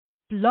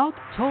Blog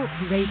Talk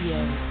Radio.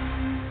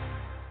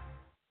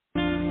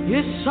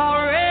 It's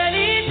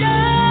already done.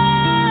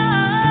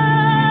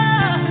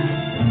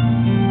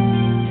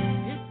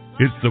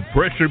 It's the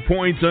Pressure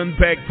Points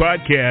Unpacked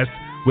podcast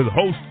with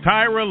host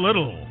Tyra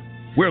Little.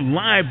 We're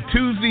live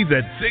Tuesdays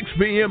at 6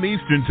 p.m.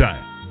 Eastern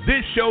Time.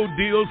 This show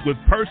deals with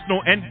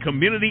personal and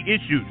community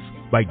issues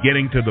by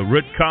getting to the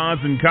root cause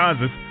and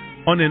causes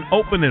on an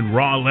open and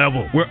raw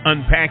level. We're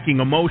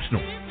unpacking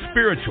emotional,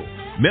 spiritual,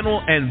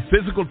 mental, and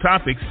physical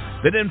topics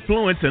that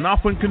influence and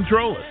often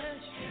control us.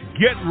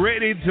 Get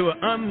ready to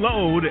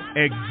unload,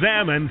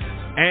 examine,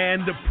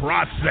 and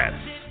process.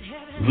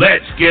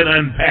 Let's get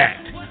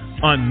unpacked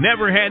on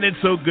Never Had It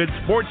So Good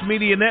Sports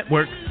Media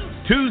Network,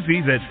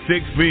 Tuesdays at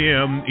 6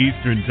 p.m.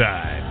 Eastern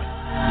Time.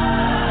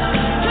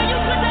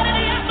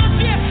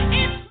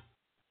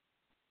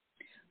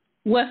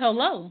 Well,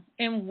 hello,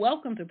 and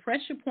welcome to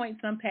Pressure Points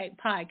Unpacked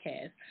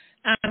podcast.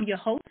 I'm your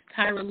host,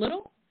 Tyra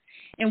Little,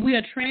 and we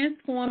are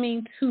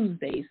transforming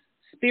Tuesdays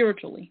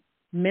spiritually,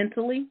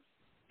 mentally,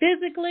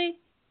 physically,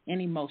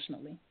 and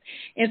emotionally.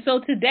 And so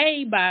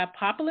today, by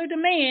popular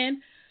demand,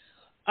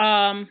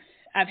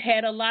 I've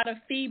had a lot of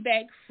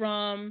feedback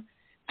from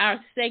our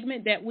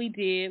segment that we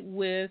did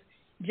with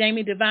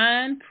Jamie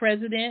Devine,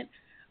 president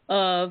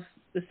of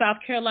the South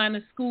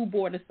Carolina School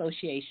Board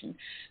Association.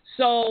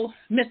 So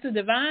Mr.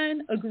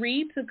 Devine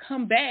agreed to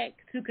come back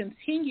to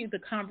continue the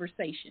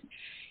conversation.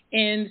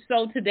 And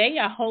so today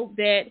I hope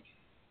that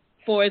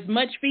for as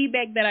much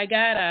feedback that I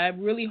got, I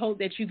really hope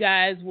that you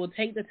guys will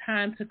take the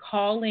time to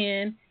call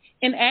in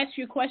and ask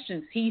your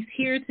questions. He's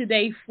here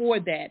today for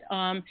that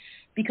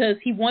because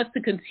he wants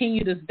to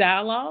continue this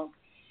dialogue.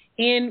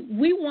 And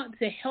we want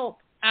to help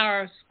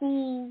our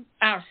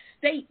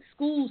state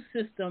school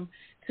system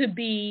to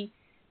be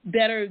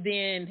better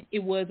than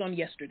it was on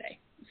yesterday.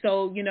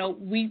 So, you know,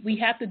 we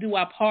have to do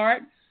our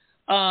part.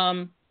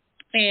 And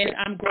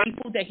I'm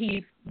grateful that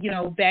he's,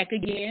 back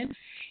again.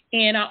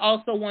 And I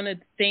also want to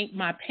thank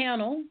my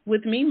panel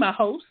with me, my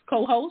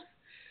co-host,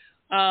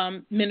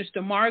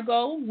 Minister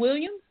Margo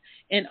Williams,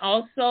 and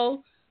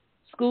also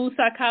School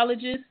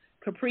Psychologist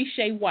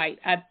Capricia White.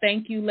 I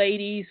thank you,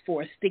 ladies,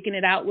 for sticking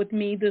it out with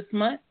me this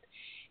month.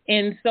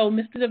 And so,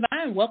 Mr.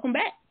 Devine, welcome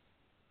back.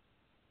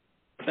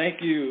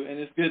 Thank you, and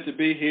it's good to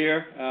be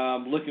here.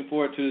 Looking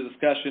forward to the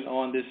discussion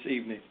on this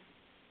evening.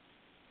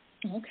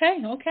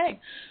 Okay.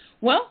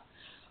 Well,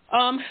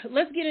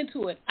 let's get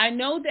into it. I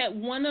know that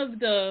one of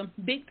the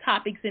big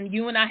topics, and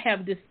you and I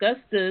have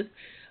discussed this,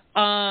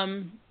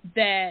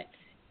 that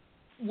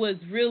was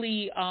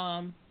really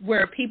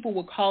where people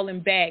were calling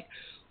back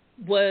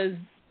was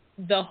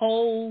the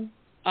whole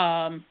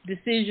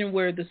decision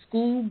where the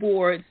school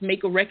boards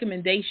make a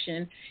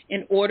recommendation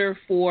in order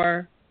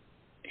for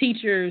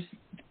teachers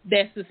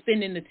that's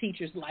suspending the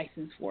teacher's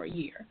license for a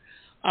year.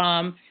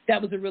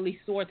 That was a really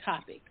sore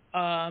topic.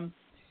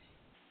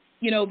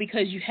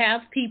 Because you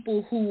have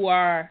people who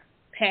are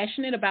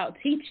passionate about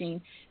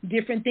teaching,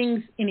 different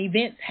things and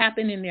events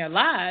happen in their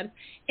lives,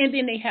 and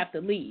then they have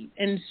to leave.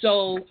 And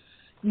so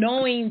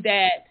knowing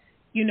that,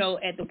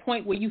 at the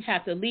point where you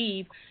have to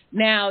leave,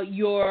 now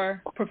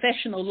your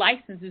professional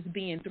license is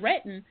being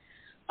threatened,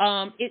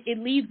 it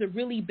leaves a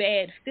really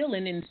bad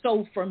feeling. And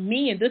so for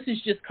me, and this is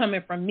just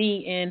coming from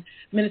me and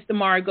Minister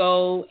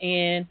Margo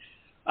and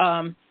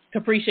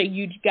Capricia,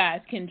 you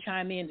guys can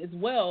chime in as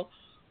well.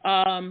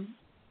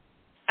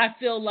 I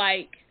feel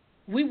like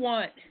we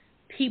want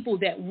people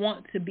that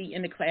want to be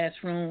in the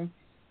classroom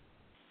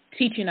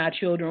teaching our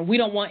children. We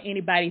don't want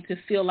anybody to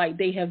feel like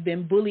they have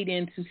been bullied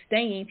into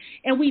staying,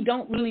 and we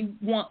don't really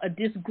want a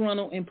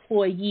disgruntled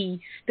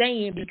employee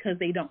staying because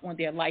they don't want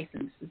their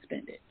license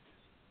suspended.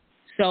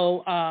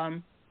 So I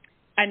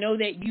know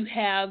that you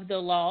have the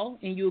law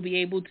and you'll be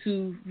able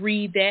to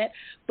read that,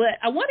 but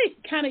I want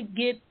to kind of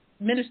get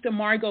Minister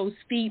Margo's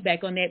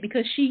feedback on that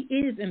because she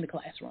is in the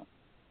classroom.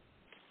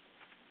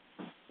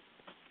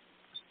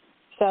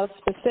 So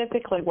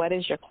specifically, what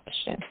is your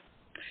question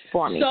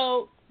for me?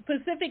 So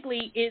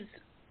specifically,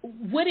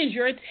 what is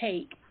your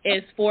take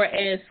as far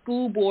as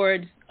school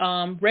boards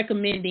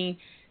recommending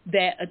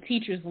that a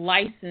teacher's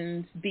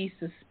license be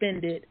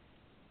suspended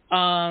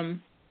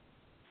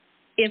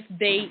if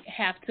they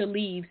have to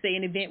leave, say,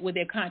 an event with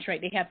their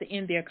contract, they have to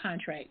end their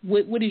contract?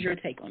 What is your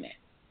take on that?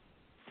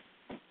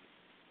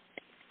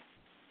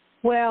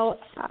 Well,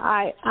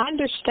 I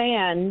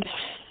understand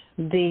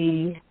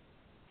the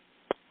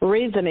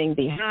reasoning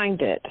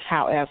behind it.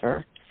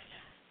 However,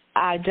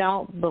 I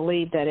don't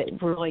believe that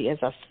it really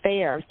is a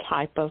fair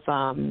type of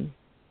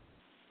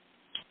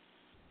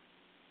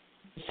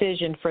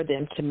decision for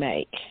them to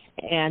make.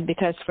 And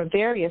because for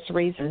various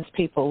reasons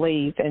people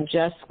leave, and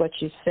just what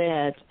you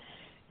said,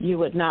 you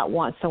would not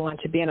want someone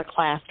to be in a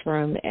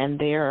classroom and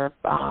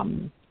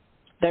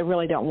they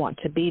really don't want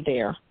to be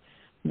there,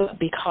 but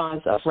because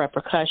of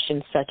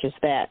repercussions such as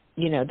that,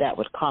 that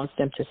would cause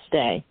them to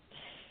stay.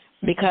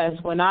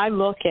 Because when I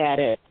look at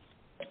it,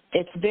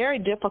 it's very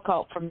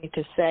difficult for me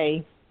to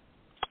say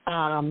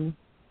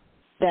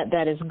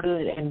that is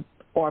good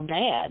or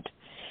bad,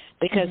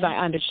 because I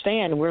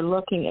understand we're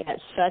looking at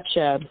such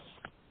a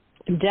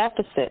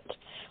deficit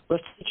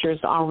with teachers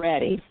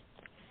already.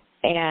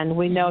 And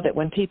we know that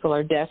when people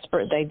are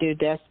desperate, they do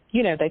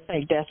they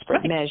take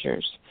desperate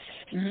measures.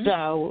 Mm-hmm.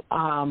 So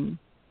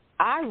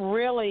I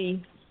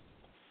really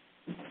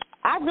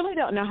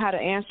don't know how to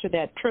answer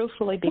that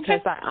truthfully,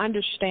 because I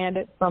understand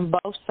it from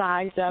both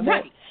sides of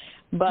it.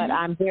 But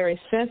I'm very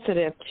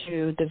sensitive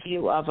to the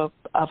view of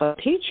a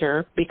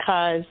teacher,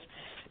 because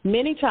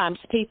many times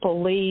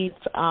people leave.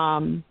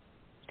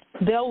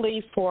 They'll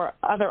leave for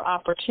other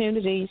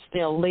opportunities.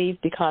 They'll leave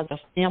because of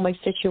family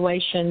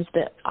situations,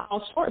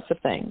 all sorts of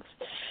things.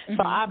 Mm-hmm.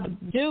 So I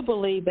do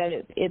believe that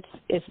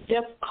it's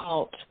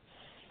difficult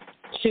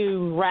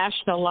to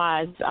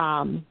rationalize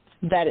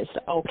that it's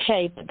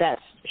okay, that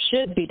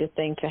should be the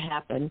thing to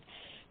happen,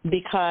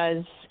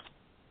 because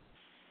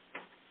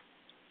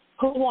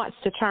who wants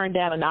to turn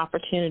down an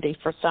opportunity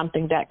for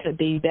something that could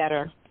be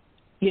better,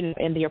 in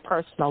your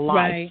personal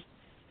life?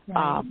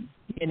 Right.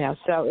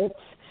 So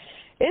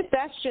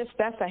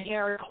that's a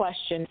hairy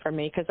question for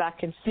me, because I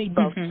can see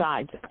both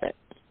sides of it.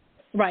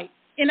 Right.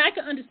 And I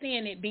can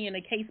understand it being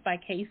a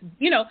case-by-case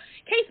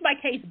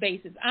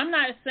basis. I'm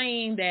not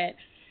saying that,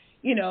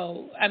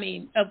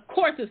 of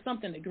course, if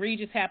something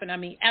egregious happened,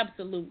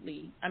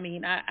 absolutely.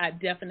 I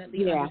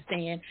definitely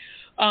understand.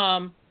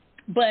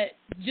 But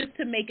just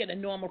to make it a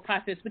normal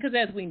process, because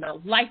as we know,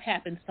 life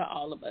happens to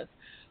all of us.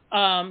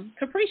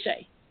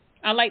 Capricia,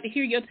 I'd like to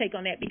hear your take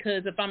on that,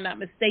 because if I'm not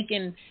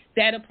mistaken,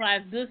 that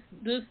applies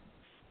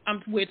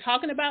we're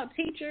talking about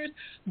teachers,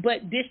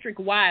 but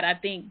district-wide, I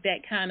think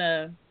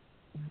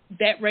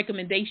that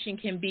recommendation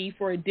can be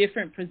for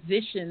different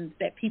positions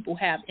that people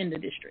have in the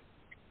district.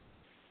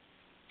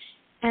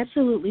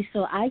 Absolutely.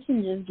 So I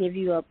can just give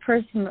you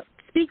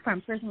speak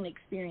from personal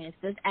experience.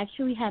 This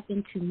actually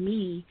happened to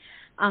me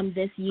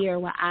this year,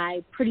 where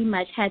I pretty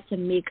much had to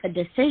make a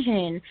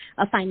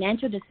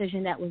financial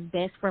decision that was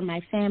best for my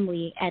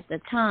family at the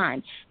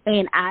time.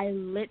 And I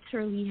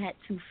literally had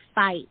to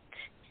fight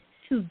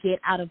to get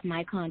out of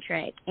my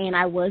contract. And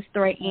I was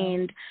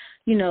threatened,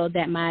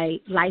 that my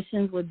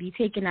license would be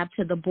taken up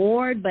to the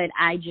board, but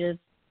I just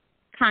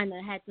kind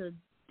of had to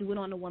do it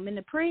on a woman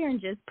of prayer and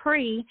just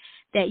pray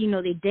that,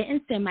 they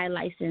didn't send my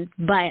license.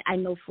 But I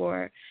know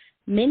for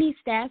many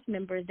staff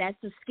members,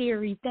 that's a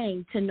scary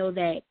thing to know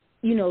that,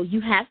 you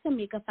have to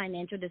make a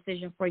financial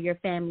decision for your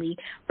family,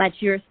 but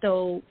you're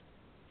still,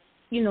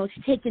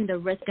 taking the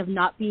risk of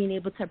not being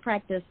able to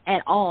practice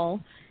at all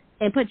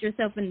and put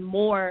yourself in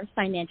more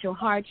financial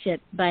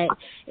hardship. But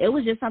it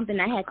was just something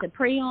I had to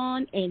pray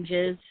on, and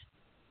just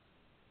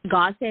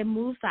God said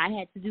move, so I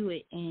had to do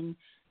it, and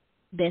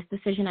best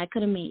decision I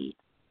could have made.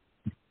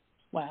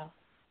 Wow.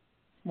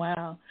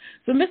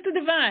 So, Mr.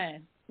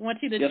 Devine, I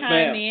want you to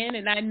chime in,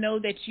 and I know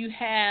that you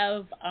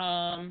have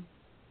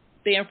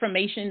the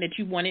information that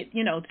you wanted,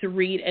 to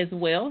read as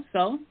well.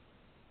 So,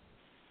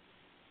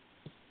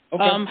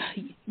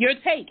 your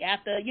take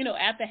after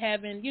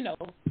having,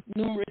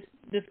 numerous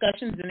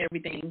discussions and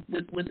everything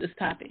with this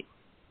topic.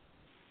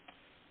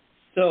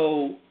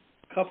 So,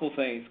 a couple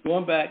things.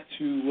 Going back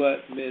to what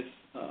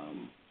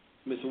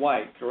Ms.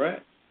 White,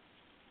 correct?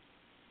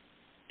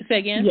 Say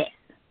again? Yes.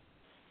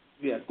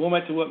 Yeah, going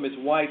back to what Ms.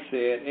 White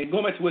said, and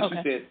going back to what you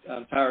said,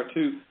 Tyra,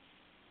 too,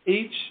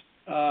 each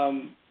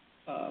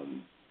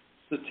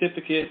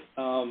certificate,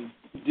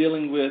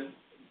 dealing with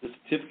the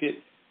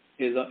certificate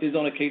is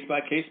on a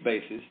case-by-case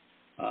basis.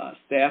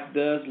 Staff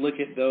does look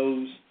at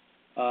those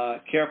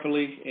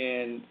carefully,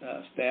 and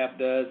staff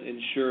does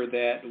ensure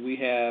that we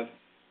have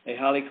a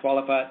highly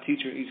qualified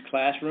teacher in each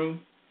classroom.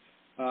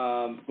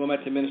 Going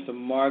back to Minister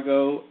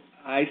Margo,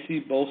 I see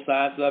both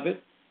sides of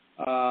it.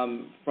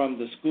 From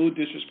the school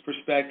district's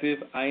perspective,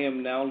 I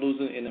am now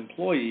losing an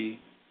employee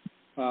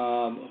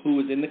who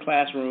is in the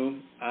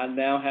classroom. I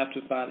now have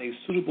to find a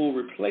suitable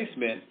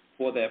replacement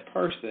for that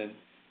person,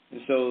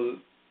 and so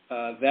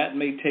that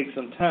may take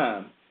some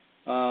time.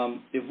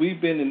 If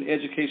we've been in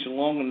education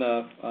long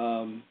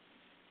enough,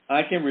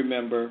 I can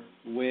remember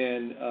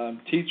when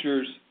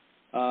teachers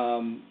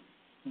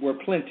were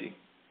plenty,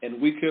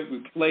 and we could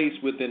replace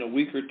within a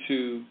week or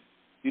two.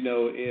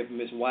 If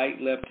Ms. White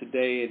left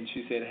today and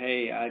she said,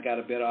 hey, I got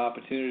a better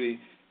opportunity,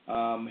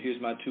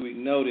 here's my 2-week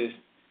notice,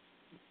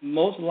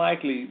 most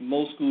likely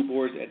most school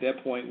boards at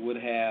that point would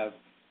have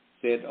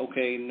said,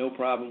 okay, no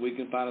problem, we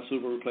can find a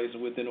suitable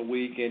replacement within a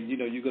week. And,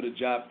 you go to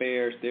job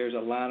fairs, there's a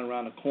line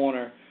around the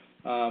corner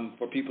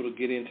for people to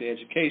get into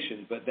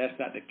education. But that's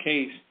not the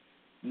case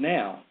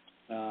now.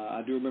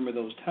 I do remember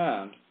those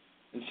times.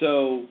 And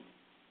so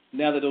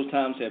now that those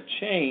times have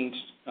changed,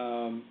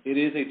 it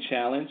is a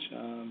challenge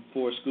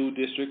for school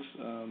districts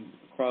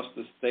across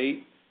the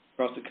state,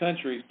 across the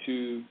country,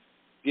 to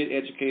get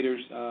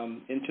educators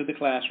into the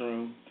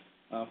classroom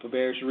for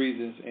various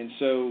reasons. And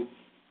so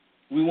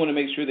we want to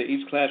make sure that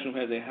each classroom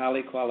has a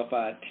highly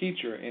qualified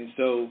teacher. And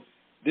so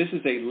this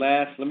is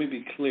let me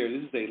be clear,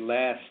 this is a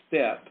last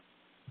step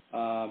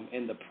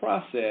in the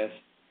process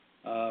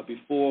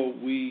before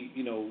we,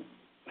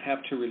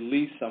 have to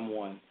release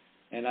someone.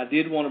 And I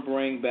did want to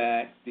bring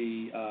back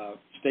the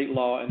state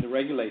law and the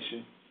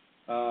regulation.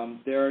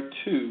 There are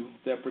two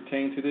that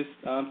pertain to this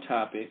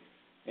topic.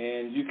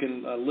 and you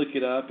can look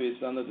it up.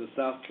 It's under the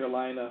South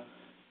Carolina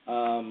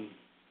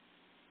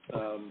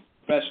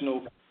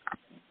Professional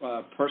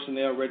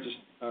Personnel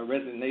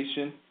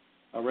Resignation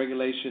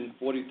Regulation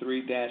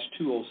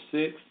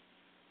 43-206,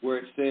 where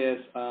it says,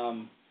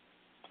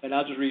 and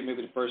I'll just read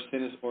maybe the first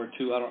sentence or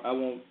two. I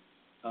won't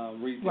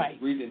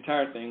read the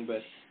entire thing,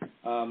 but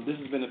this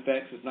has been in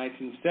effect since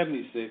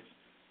 1976.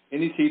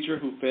 Any teacher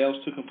who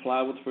fails to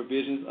comply with the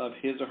provisions of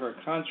his or her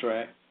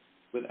contract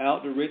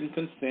without the written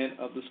consent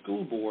of the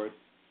school board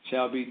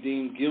shall be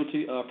deemed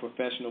guilty of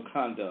professional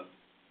conduct.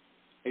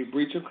 A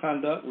breach of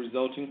conduct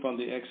resulting from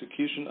the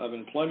execution of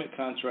employment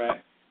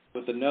contract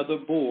with another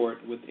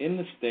board within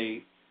the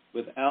state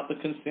without the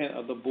consent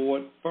of the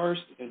board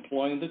first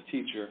employing the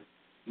teacher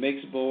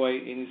makes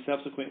void any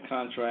subsequent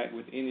contract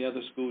with any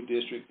other school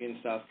district in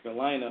South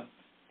Carolina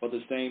for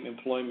the same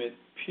employment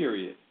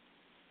period.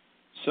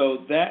 So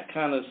that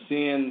kind of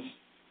sends,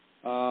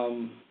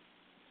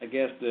 I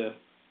guess, the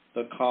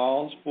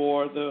cause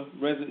for the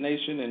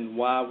resignation and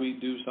why we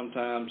do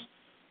sometimes,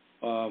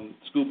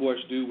 school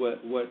boards do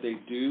what they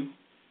do.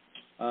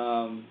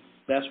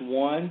 That's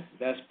one.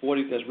 That's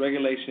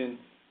regulation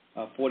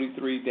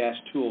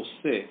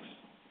 43-206.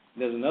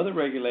 There's another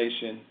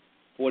regulation,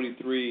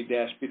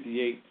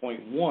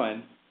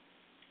 43-58.1,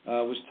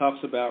 which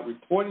talks about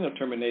reporting of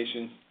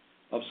terminations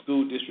of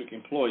school district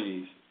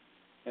employees.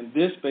 And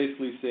this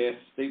basically says,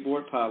 state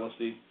board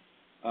policy,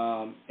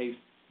 a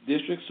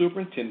district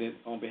superintendent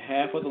on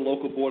behalf of the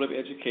local board of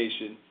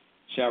education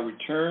shall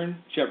report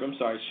to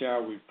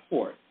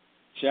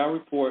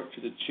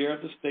the chair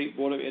of the state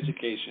board of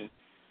education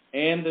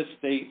and the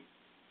state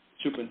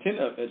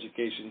superintendent of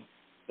education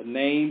the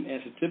name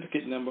and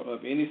certificate number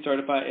of any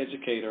certified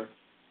educator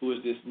who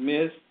is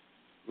dismissed,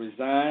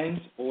 resigns,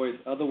 or is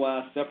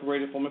otherwise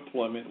separated from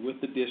employment with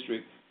the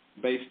district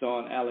based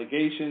on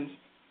allegations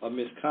of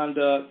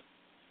misconduct,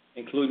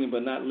 including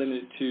but not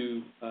limited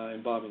to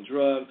involving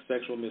drugs,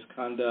 sexual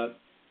misconduct,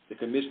 the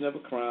commission of a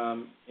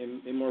crime,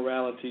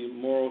 immorality,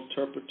 moral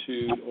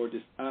turpitude, or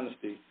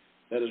dishonesty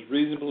that is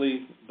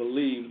reasonably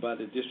believed by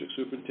the district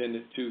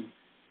superintendent to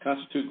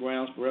constitute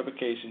grounds for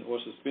revocation or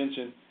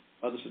suspension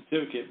of the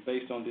certificate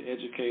based on the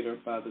educator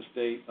by the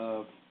state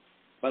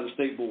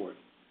board.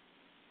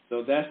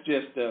 So that's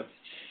just a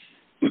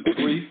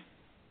brief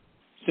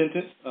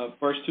sentence,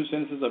 first two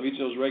sentences of each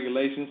of those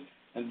regulations,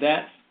 and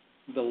that's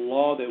the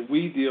law that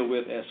we deal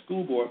with as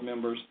school board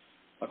members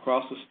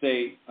across the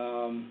state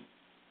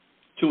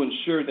to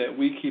ensure that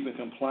we keep in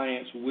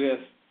compliance with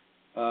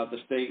the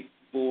state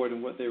board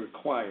and what they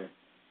require.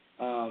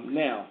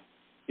 Now,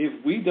 if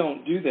we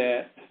don't do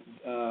that,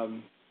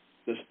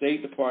 the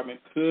State Department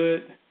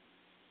could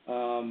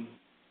cause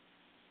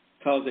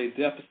a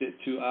deficit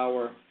to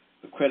our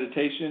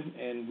accreditation,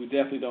 and we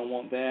definitely don't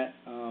want that.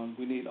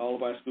 We need all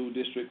of our school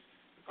districts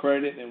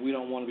accredited, and we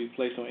don't want to be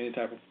placed on any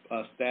type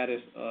of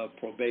status of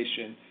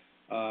probation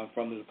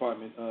from the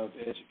Department of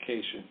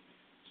Education.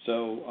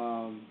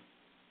 So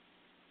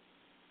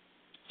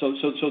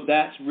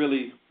that's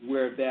really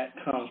where that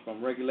comes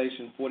from,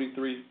 Regulation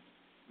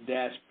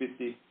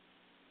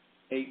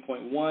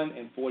 43-58.1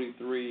 and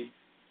 43-206.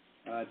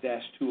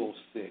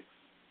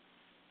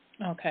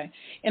 Okay.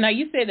 And now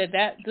you said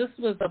that this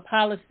was a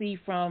policy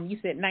from, you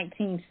said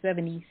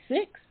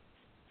 1976?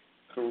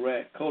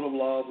 Correct. Code of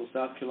Laws of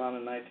South Carolina,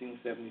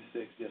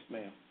 1976. Yes,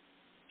 ma'am.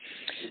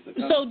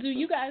 So do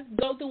you guys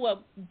go through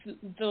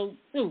go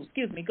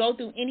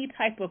through any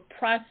type of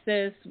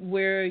process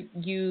where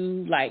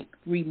you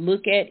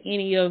relook at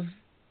any of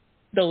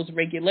those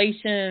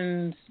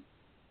regulations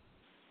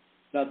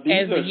now, these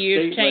as are the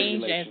years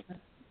state change?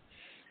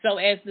 So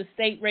as the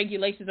state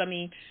regulations,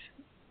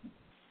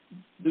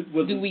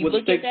 do we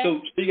look at that?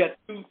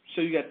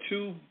 So you got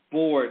two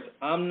boards.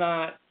 I'm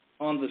not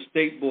on the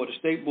state board. The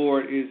state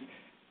board is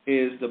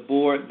the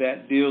board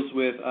that deals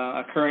with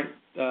our current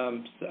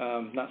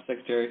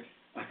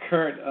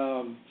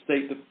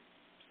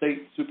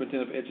state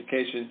superintendent of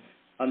education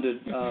under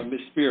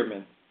Ms.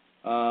 Spearman.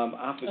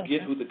 I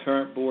forget who the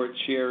current board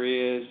chair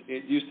is.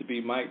 It used to be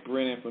Mike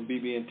Brennan from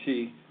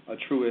BB&T, a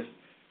Truist.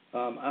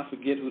 I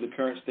forget who the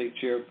current state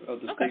chair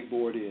of the state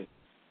board is.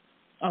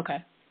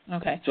 Okay.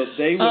 So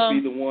they would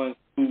be the ones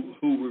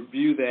who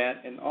review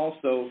that, and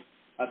also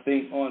I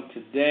think on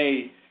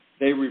today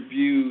they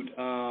reviewed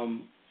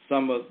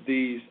some of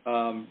these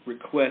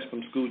requests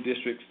from school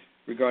districts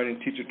regarding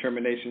teacher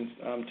terminations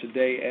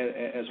today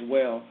as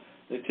well.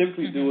 They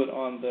typically do it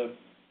on the,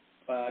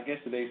 I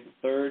guess today's the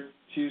third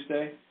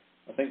Tuesday.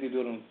 I think they do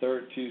it on the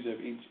third Tuesday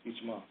of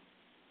each month.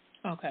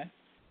 Okay.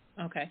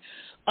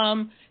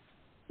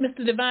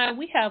 Mr. Devine,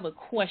 we have a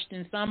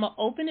question, so I'm going to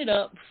open it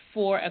up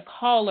for a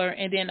caller,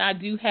 and then I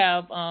do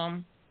have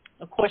a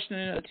question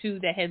or two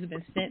that has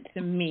been sent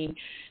to me.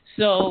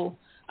 So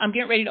I'm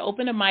getting ready to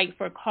open the mic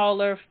for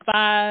caller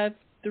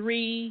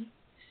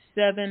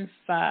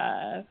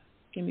 5375.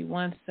 Give me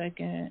 1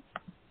 second.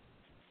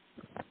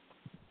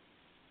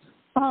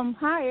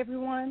 Hi,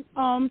 everyone.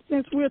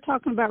 Since we're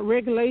talking about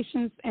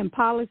regulations and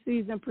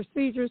policies and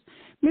procedures,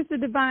 Mr.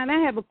 Devine,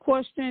 I have a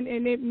question,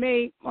 and it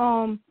may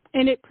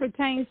and it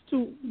pertains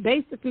to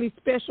basically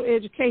special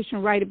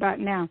education right about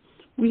now.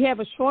 We have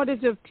a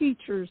shortage of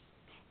teachers,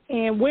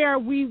 and where are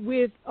we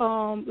with,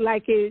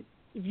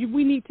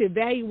 we need to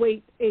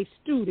evaluate a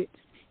student,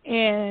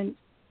 and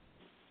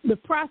the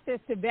process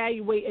to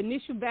evaluate,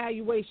 initial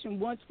evaluation,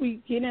 once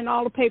we get in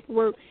all the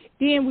paperwork,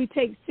 then we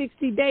take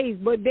 60 days,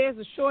 but there's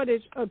a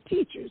shortage of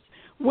teachers.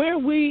 Where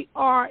we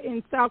are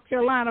in South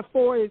Carolina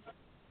for is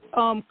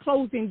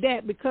closing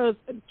that, because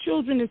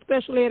children in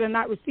special ed are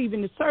not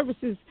receiving the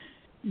services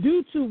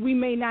due to we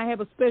may not have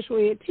a special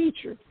ed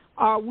teacher.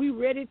 Are we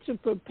ready to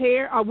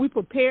prepare? Are we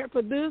prepared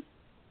for this,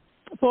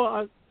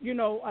 for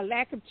a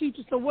lack of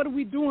teachers? So what are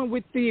we doing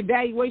with the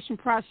evaluation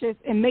process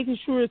and making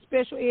sure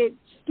special ed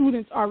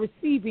students are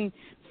receiving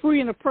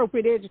free and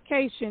appropriate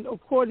education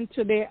according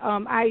to their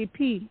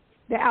IEP,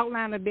 the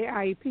outline of their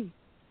IEP?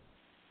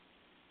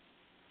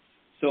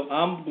 So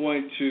I'm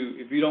going to,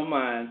 if you don't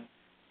mind,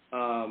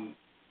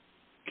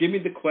 give me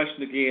the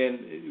question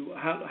again.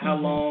 How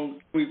long?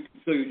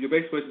 So your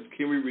basic question is,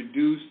 can we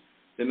reduce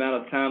the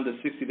amount of time to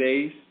 60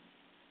 days?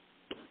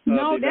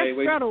 No, that's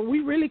federal. We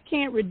really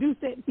can't reduce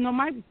that. No,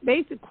 my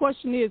basic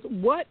question is,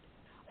 what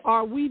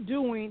are we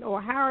doing, or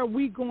how are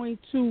we going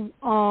to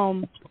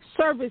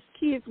service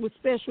kids with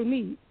special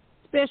needs,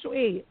 special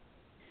ed?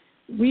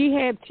 We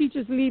have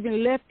teachers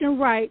leaving left and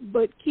right,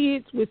 but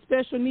kids with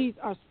special needs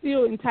are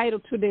still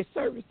entitled to their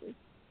services,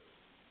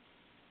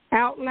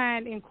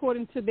 outlined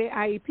according to their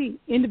IEP,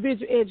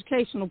 individual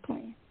educational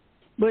plan.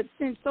 But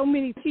since so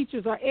many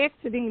teachers are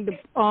exiting the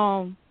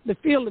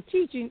field of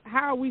teaching,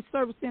 how are we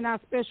servicing our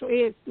special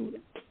ed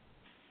students?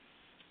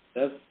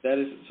 That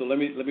is so. Let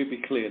me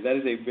be clear.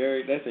 That's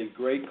a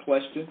great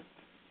question.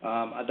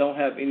 I don't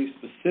have any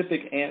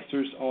specific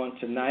answers on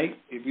tonight.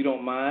 If you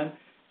don't mind,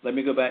 let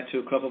me go back to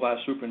a couple of our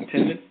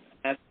superintendents,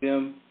 ask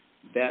them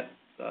that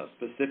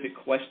specific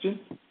question,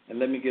 and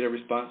let me get a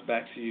response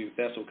back to you, if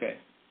that's okay.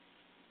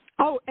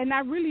 Oh, and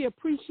I really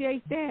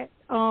appreciate that.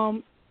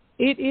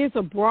 It is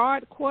a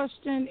broad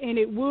question, and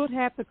it would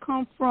have to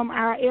come from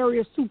our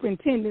area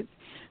superintendents.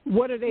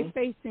 What are they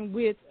facing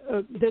with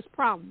this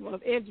problem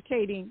of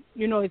educating?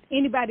 Is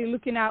anybody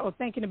looking out or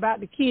thinking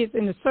about the kids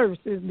and the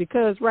services?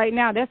 Because right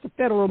now that's a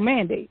federal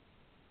mandate.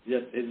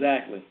 Yes,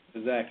 exactly.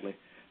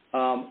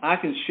 I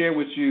can share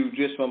with you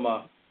just from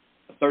a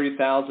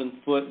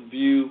 30,000-foot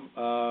view,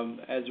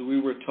 as we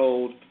were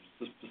told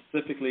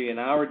specifically in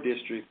our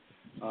district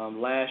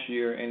last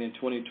year and in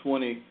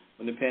 2020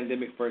 when the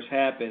pandemic first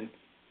happened,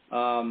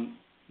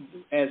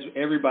 as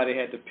everybody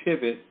had to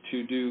pivot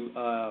to do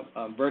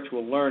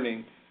virtual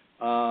learning,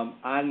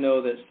 I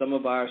know that some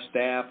of our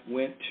staff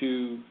went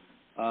to,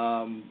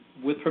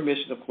 with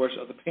permission, of course,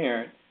 of the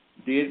parent,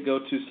 did go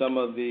to some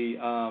of the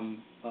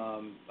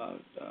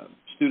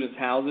students'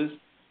 houses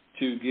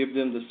to give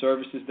them the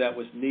services that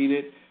was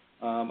needed.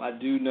 I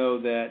do know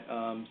that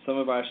some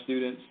of our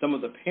students, some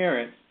of the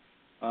parents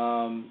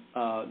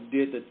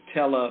did the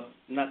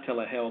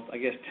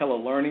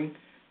telelearning,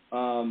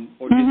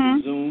 or did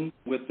the Zoom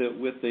with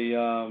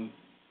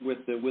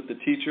the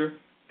teacher,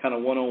 kind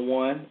of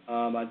one-on-one.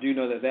 I do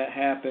know that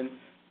happened.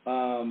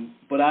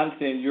 But I'm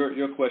saying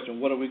your question,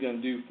 what are we going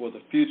to do for the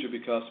future?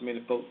 Because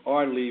many folks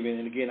are leaving,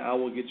 and again, I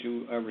will get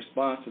you a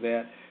response to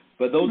that.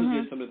 But those are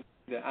just some of the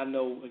things that I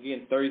know.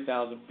 Again,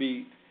 30,000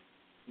 feet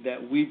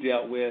that we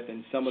dealt with,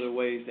 and some of the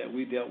ways that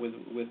we dealt with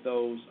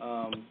those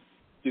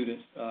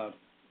students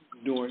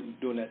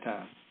during that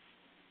time.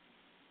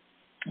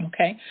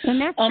 Okay, and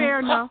that's fair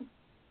enough.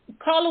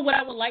 Carla, what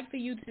I would like for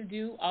you to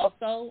do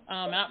also,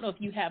 I don't know if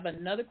you have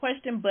another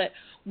question, but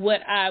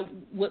what I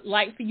would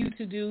like for you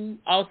to do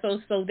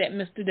also, so that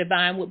Mr.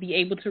 Devine would be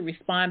able to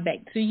respond back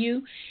to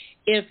you,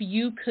 if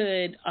you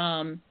could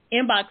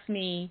inbox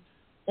me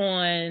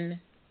on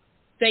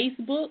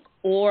Facebook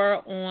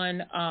or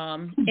on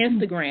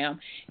Instagram,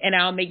 and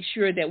I'll make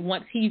sure that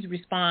once he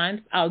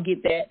responds, I'll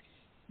get that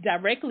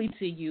directly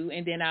to you,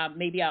 and then I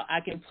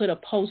can put a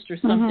post or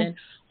something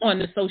on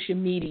the social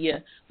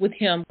media with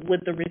him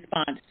with the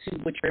response to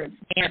what your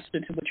answer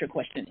to what your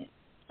question is.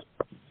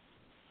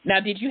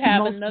 Now, did you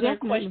have another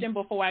question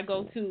before I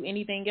go to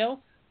anything else?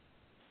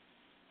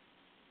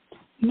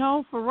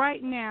 No, for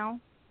right now.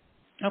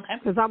 Okay.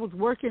 Because I was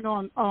working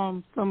on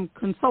some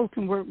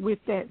consulting work with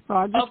that, so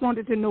I just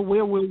wanted to know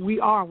where we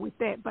are with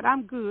that. But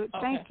I'm good.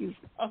 Okay. Thank you.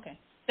 Okay.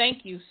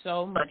 Thank you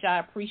so much. I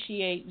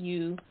appreciate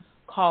you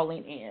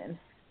calling in.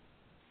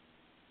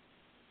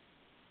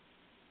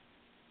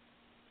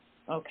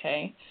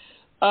 Okay.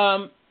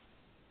 Mr.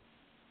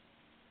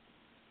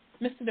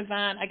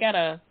 Devine, I got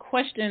a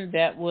question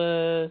that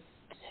was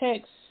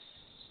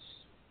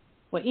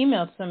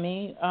emailed to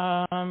me.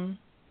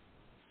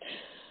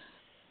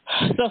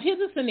 So here's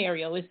a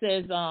scenario. It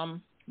says,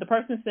 the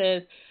person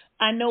says,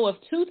 I know of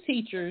 2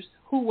 teachers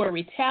who were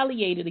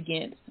retaliated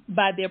against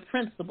by their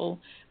principal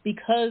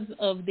because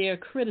of their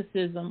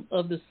criticism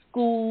of the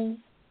school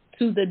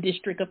to the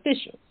district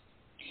officials.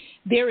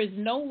 There is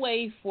no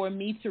way for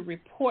me to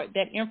report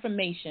that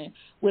information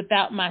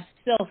without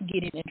myself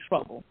getting in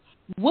trouble.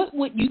 What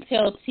would you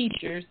tell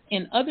teachers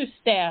and other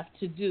staff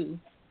to do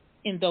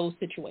in those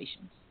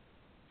situations?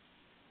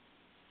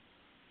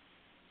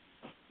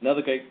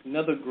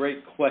 Another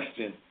great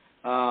question.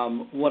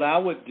 What I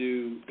would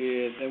do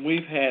is, and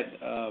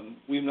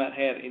we've not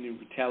had any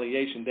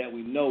retaliation that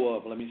we know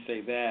of. Let me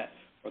say that,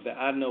 or that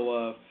I know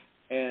of,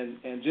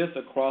 and just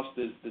across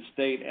the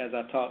state, as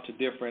I talk to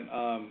different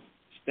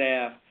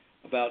staff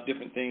about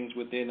different things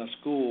within a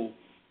school,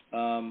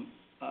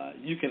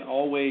 you can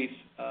always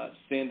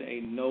send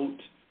a note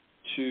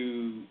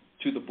to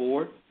the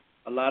board.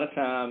 A lot of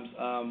times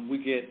we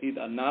get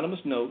either anonymous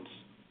notes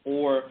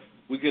or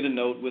we get a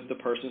note with the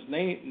person's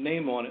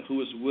name on it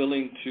who is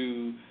willing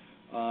to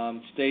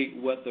state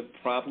what the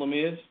problem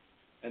is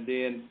and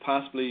then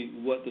possibly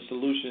what the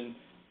solution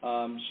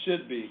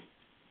should be.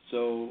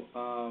 So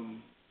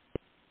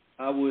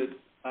I would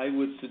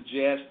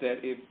suggest that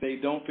if they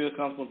don't feel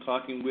comfortable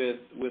talking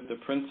with the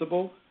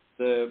principal,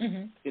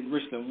 in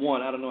Richmond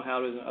 1, I don't know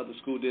how it is in other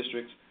school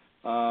districts,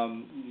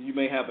 you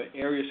may have an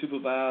area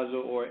supervisor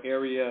or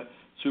area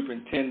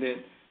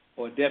superintendent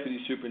or deputy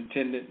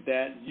superintendent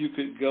that you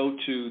could go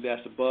to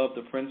that's above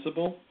the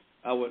principal.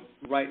 I would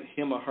write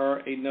him or her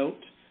a note,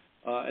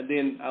 and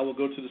then I will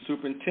go to the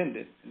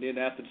superintendent. And then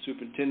after the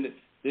superintendent,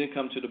 then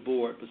come to the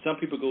board. But some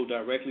people go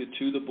directly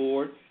to the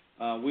board.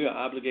 We are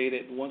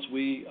obligated, once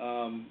we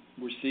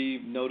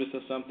receive notice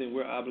of something,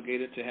 we're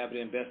obligated to have it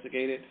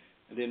investigated,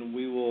 and then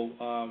we will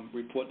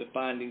report the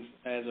findings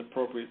as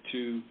appropriate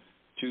to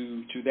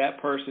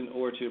that person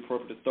or to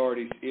appropriate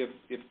authorities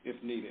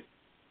if needed.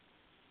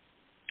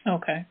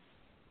 Okay.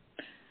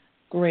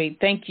 Great.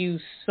 Thank you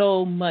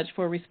so much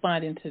for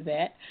responding to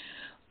that.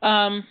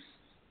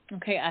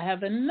 Okay, I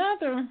have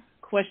another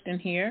question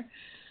here.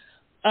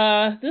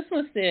 This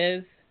one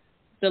says,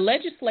 the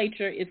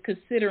legislature is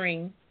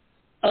considering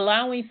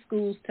allowing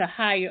schools to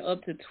hire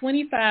up to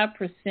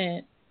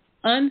 25%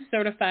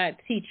 uncertified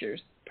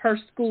teachers per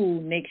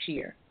school next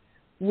year.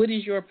 What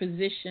is your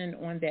position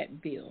on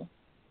that bill?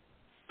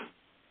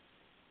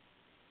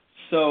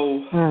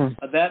 So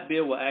that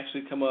bill will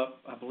actually come up,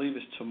 I believe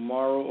it's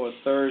tomorrow or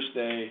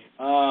Thursday.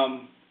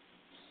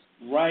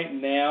 Right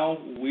now,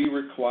 we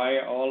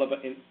require all of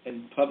it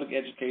in public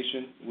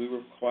education. We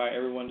require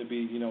everyone to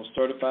be,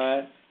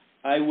 certified.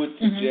 I would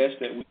suggest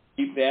that we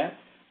keep that.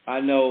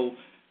 I know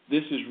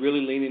this is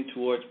really leaning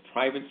towards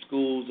private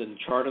schools and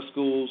charter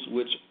schools,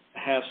 which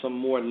have some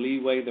more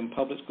leeway than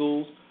public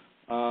schools.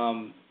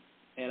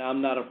 And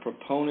I'm not a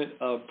proponent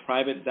of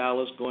private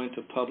dollars going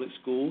to public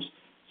schools.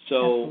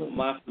 So absolutely.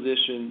 My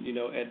position,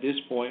 at this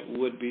point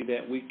would be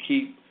that we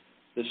keep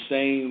the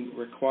same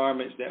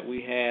requirements that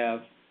we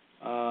have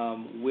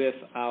with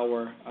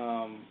our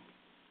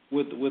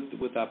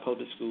with our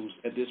public schools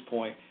at this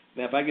point.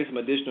 Now, if I get some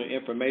additional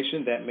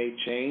information, that may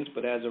change,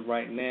 but as of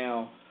right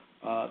now,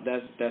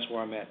 that's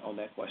where I'm at on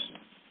that question.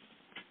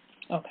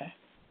 Okay.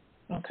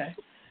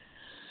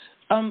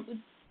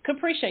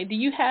 Capricia, do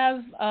you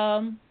have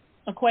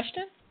a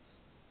question?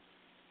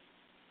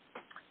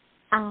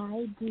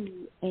 I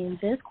do, and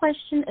this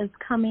question is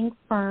coming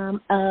from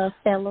a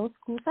fellow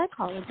school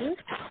psychologist,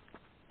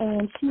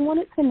 and she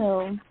wanted to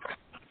know,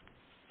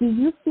 do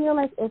you feel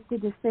like if the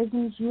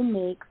decisions you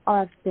make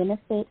are of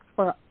benefit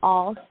for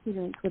all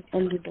students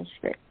within the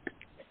district?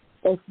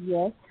 If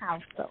yes, how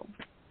so?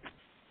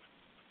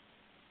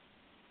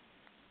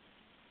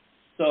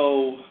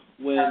 So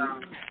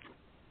when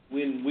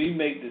we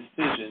make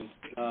decisions,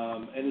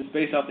 and it's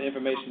based off the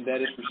information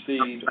that is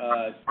received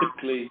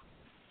typically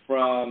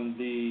from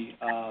the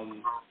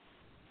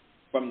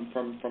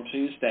from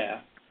senior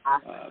staff,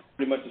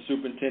 pretty much the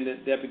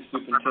superintendent, deputy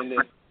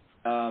superintendent,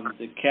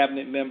 the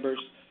cabinet members.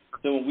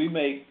 So when we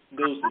make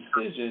those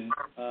decisions,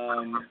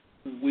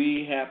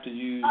 we have to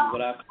use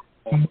what I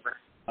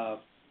call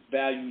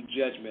value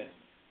judgment.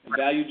 And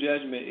value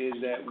judgment is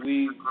that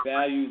we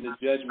value the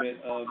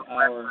judgment of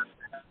our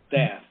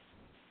staff.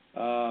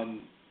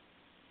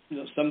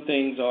 Some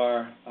things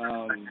are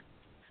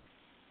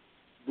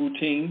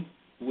routine,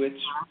 which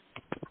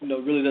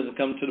really doesn't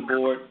come to the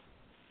board.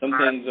 Some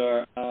things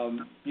are,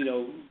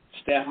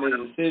 staff made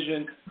a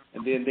decision,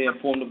 and then they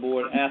inform the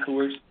board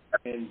afterwards,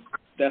 and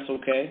that's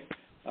okay.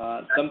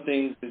 Some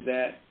things is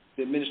that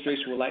the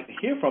administration would like to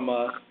hear from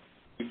us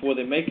before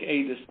they make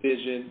a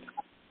decision,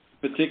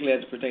 particularly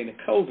as it pertains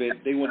to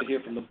COVID. They want to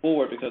hear from the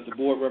board because the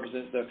board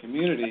represents their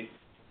community,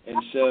 and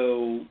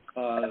so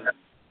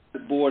the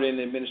board and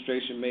the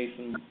administration made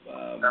some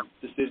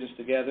decisions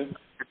together.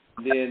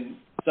 Then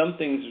some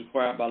things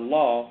required by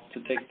law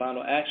to take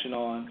final action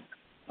on.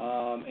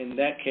 In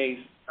that case,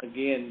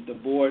 again, the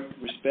board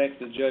respects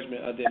the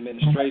judgment of the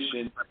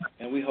administration,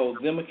 and we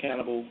hold them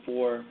accountable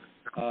for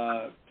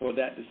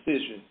that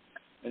decision.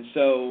 And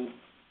so,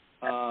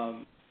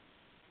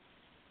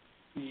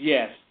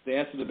 yes, the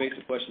answer to the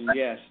basic question,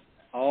 yes,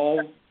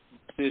 all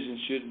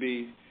decisions should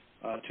be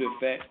to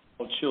affect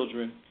all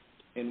children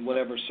in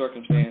whatever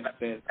circumstance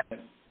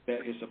that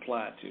is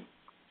applied to.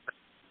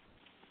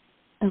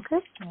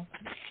 Okay.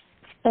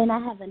 And I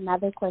have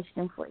another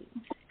question for you.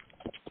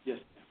 Yes.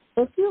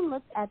 If you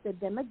look at the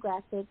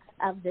demographics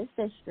of this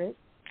district,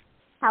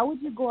 how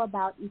would you go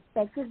about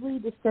effectively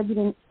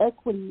distributing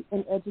equity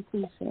in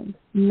education,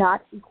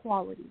 not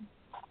equality?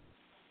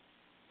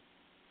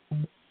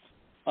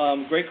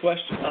 Great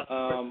question.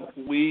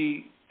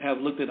 We have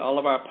looked at all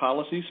of our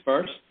policies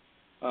first.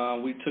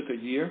 We took a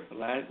year,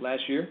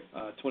 last year,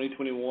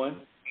 2021,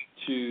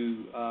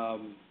 to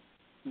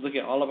look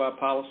at all of our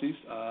policies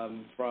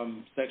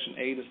from Section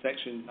A to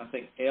Section, I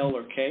think, L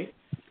or K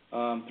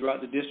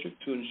throughout the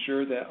district to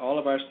ensure that all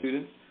of our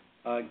students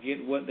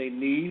get what they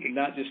need,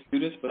 not just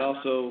students, but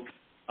also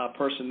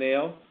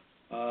personnel,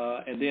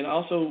 and then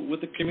also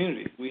with the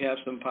community. We have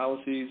some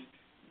policies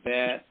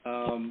that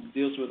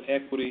deals with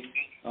equity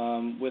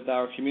with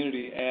our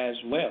community as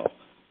well.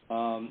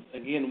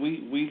 Again,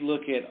 we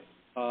look at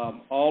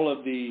all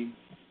of the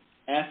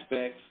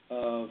aspects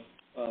of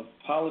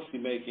policy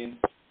making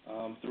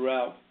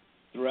throughout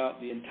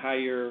the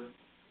entire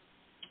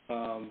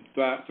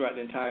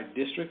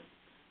district,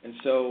 and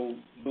so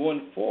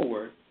going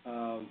forward,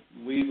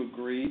 we've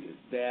agreed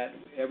that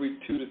every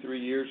 2 to 3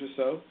 years or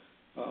so,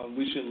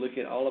 we should look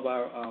at all of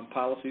our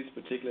policies,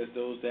 particularly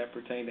those that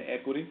pertain to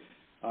equity.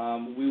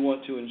 We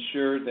want to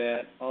ensure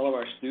that all of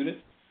our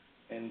students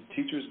and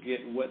teachers get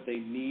what they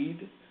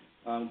need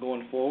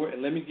going forward.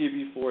 And let me give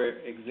you, for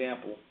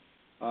example,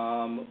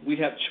 we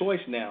have choice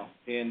now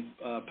in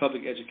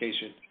public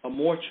education,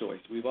 more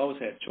choice. We've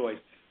always had choice.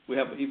 We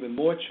have even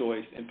more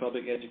choice in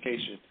public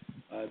education.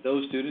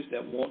 Those students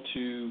that want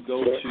to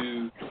go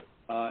to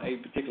a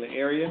particular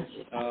area,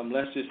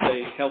 let's just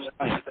say health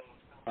science,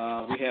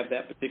 we have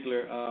that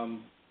particular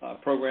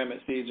program at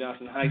C.A.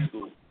 Johnson High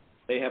School.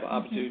 They have an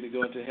opportunity to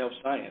go into health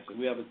science. And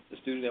we have a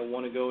student that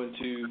want to go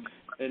into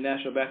a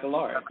National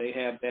Baccalaureate. They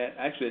have that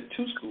actually at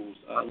 2 schools,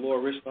 Lower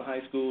Richland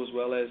High School as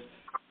well as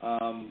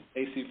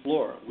AC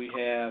Flora. We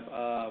have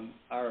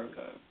our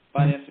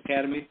Finance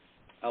Academy,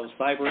 our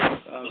Cyber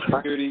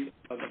Security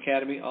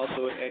Academy,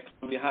 also at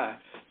Columbia High.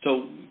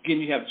 So, again,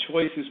 you have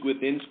choices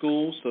within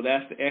schools, so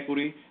that's the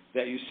equity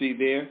that you see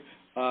there.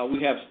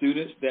 We have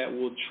students that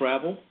will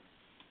travel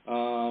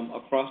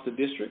across the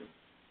district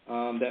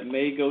that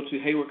may go to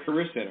Hayward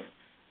Career Center,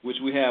 which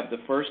we have the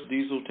first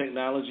diesel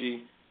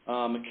technology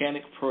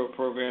mechanic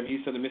program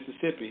east of the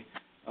Mississippi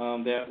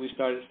that we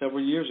started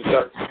several years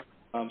ago.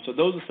 So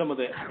those are some of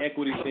the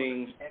equity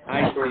things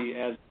I see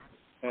as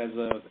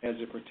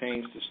it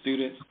pertains to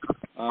students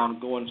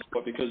going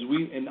forward, because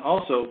we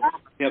also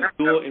have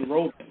dual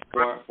enrollment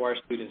for our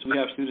students. We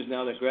have students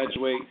now that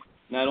graduate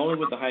not only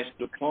with the high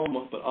school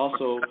diploma, but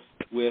also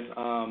with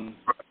an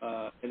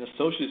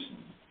associate's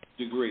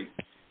degree.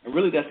 And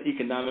really that's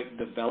economic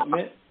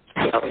development.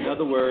 In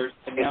other words,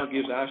 it now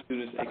gives our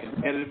students a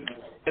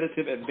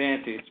competitive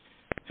advantage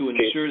to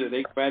ensure that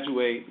they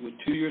graduate with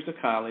 2 years of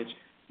college.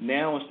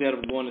 Now, instead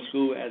of going to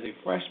school as a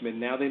freshman,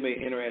 now they may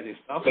enter as a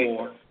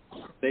sophomore.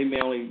 They may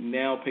only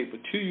now pay for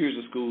 2 years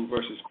of school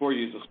versus 4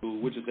 years of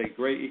school, which is a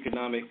great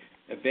economic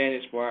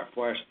advantage for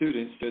our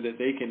students, so that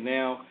they can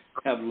now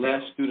have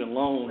less student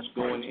loans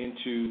going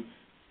into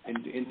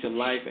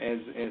life as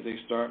they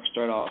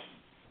start off.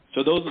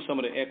 So those are some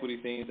of the equity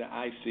things that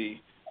I see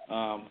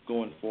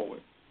going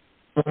forward.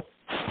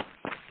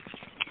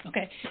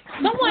 Okay.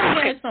 Someone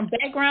has some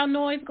background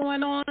noise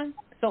going on.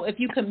 So if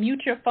you could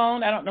mute your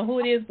phone, I don't know who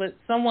it is, but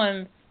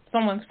someone's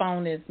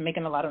phone is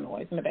making a lot of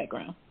noise in the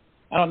background.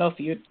 I don't know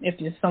if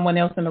there's someone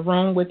else in the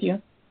room with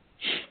you.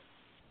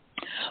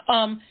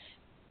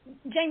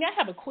 Jamie, I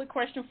have a quick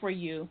question for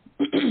you.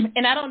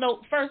 And I don't know,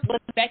 first,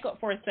 let's back up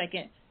for a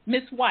second.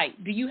 Ms.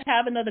 White, do you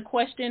have another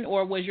question,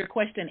 or was your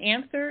question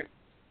answered?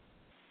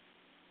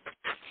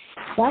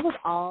 That was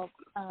all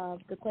of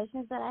the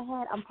questions that I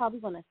had. I'm probably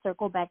going to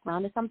circle back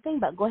around to something,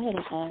 but go ahead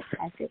and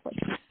ask your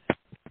question.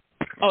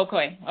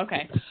 Okay.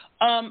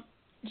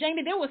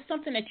 Jamie, there was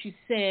something that you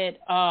said.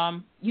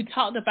 You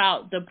talked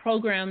about the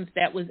programs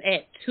that was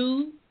at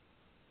two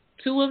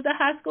of the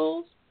high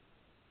schools?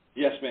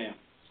 Yes, ma'am.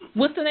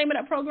 What's the name of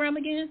that program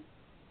again?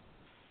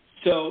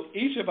 So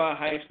each of our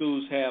high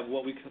schools have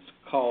what we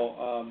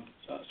call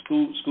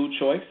school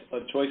choice, or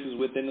choices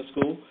within the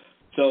school.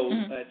 So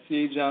at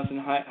C.A. Johnson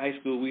High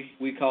School,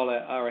 we call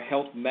it our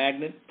Health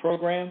Magnet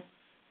program,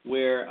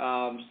 where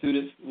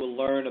students will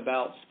learn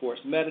about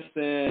sports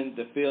medicine,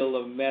 the field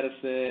of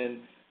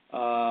medicine,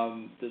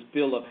 the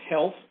field of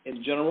health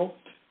in general.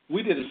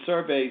 We did a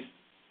survey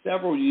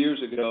several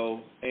years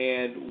ago,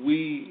 and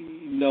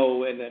we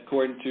know, and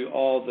according to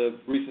all the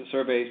recent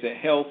surveys,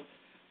 that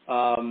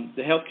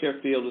the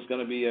healthcare field is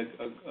going to be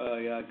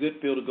a good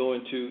field to go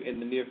into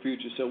in the near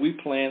future. So we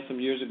planned some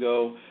years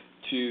ago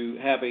to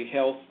have a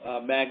health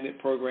magnet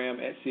program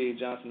at C.A.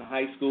 Johnson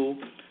High School.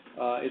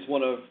 It's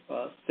one of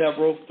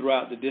several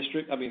throughout the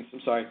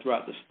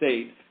throughout the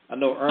state. I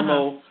know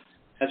Irmo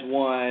has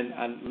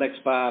one, Lex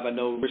 5. I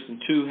know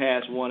Richmond 2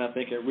 has one, I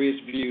think, at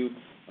Ridgeview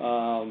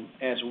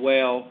as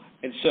well.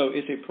 And so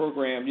it's a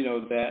program,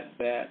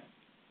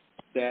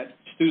 that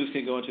students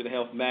can go into the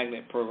health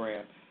magnet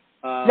program.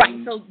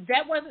 Right. So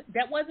that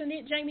wasn't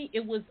it, Jamie.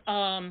 It was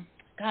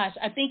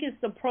I think it's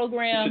the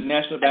program. It's the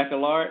National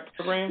Baccalaureate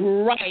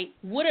program. Right.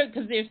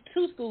 Because there's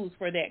 2 schools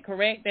for that,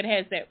 correct? That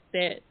has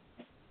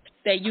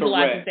that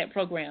utilizes that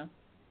program.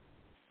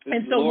 It's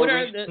and so Lower what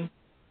are Richland,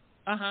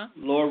 the?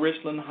 Lower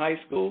Richland High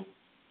School.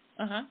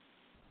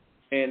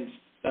 And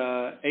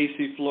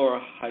AC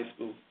Flora High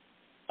School.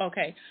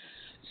 Okay.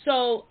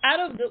 So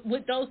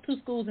with those two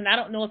schools, and I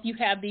don't know if you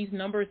have these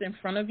numbers in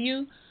front of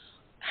you,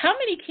 how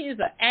many kids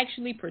are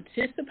actually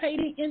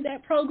participating in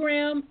that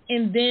program?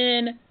 And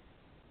then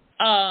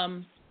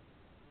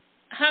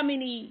how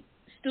many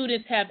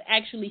students have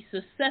actually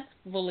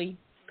successfully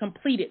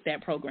completed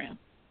that program?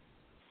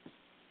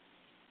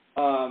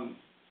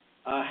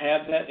 I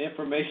have that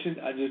information.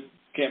 I just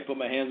can't put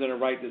my hands on it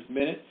right this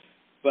minute,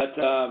 but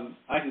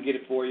I can get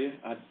it for you.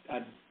 I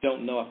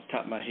don't know off the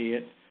top of my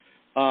head.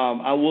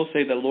 I will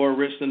say that Lower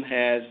Richland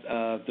has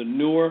the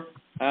newer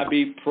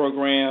IB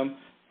program.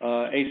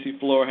 AC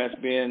Flora has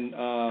been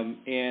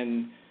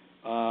in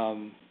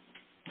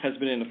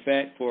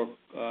effect for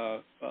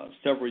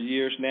several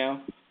years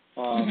now.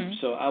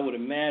 So I would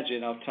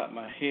imagine off the top of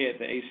my head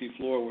that AC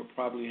Flora would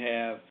probably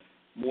have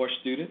more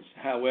students.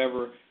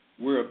 However,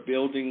 we're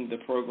building the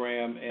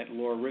program at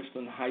Lower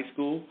Richland High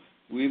School.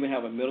 We even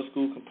have a middle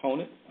school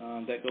component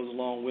that goes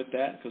along with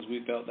that because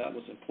we felt that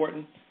was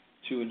important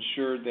to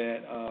ensure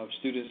that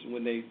students,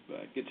 when they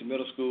get to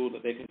middle school,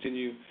 that they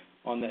continue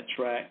on that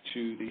track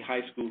to the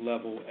high school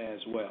level as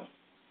well.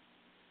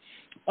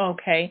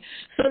 Okay.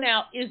 So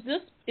now, is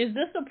this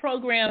a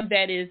program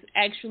that is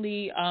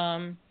actually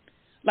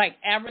like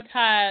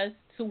advertised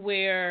to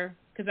where,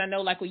 because I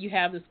know like when you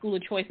have the school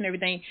of choice and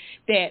everything,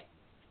 that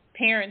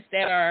parents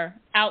that are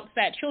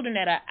outside, children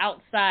that are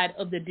outside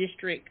of the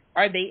district,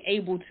 are they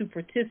able to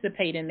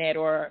participate in that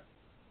or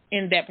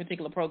in that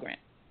particular program?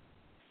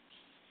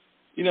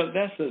 You know,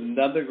 that's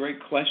another great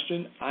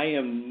question. I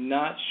am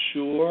not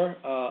sure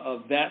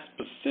of that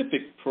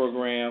specific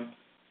program.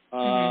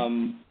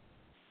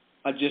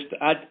 I just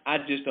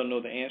don't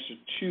know the answer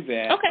to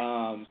that.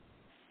 Okay.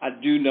 I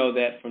do know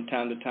that from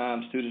time to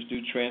time students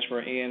do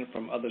transfer in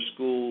from other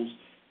schools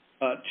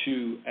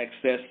to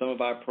access some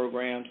of our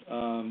programs.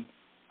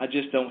 I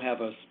just don't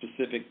have a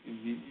specific,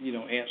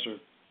 answer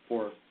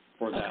for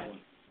that one.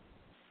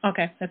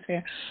 Okay, that's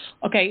fair.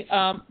 Okay,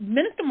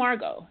 Minister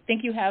Margo, I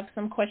think you have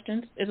some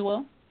questions as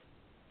well?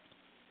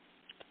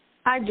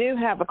 I do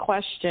have a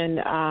question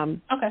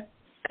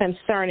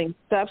concerning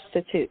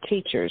substitute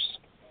teachers.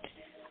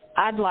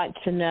 I'd like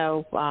to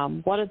know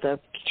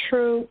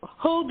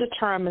who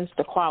determines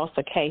the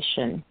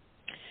qualification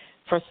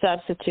for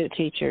substitute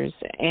teachers,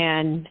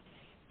 and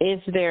is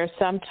there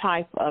some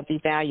type of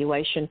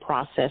evaluation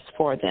process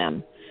for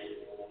them?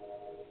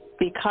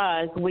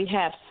 Because we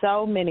have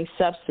so many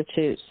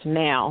substitutes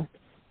now,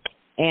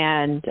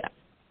 and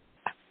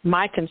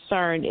my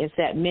concern is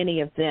that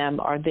many of them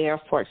are there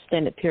for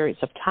extended periods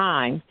of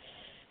time,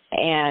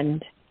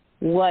 and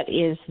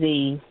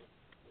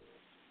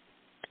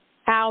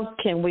how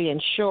can we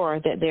ensure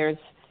that there's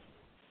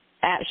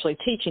actually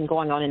teaching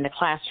going on in the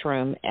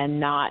classroom and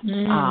not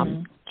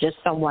just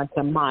someone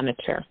to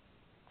monitor?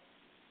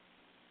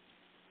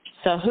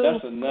 So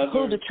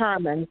who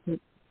determines?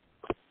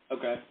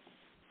 Okay.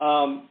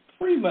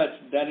 Pretty much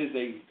that is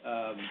a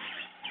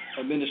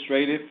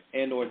administrative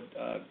and or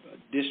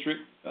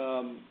district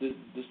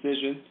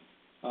decision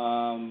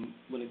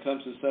when it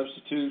comes to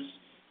substitutes.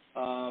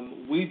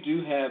 We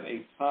do have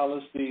a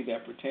policy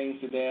that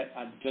pertains to that.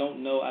 I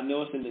don't know. I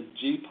know it's in the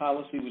G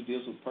policy, which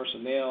deals with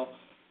personnel.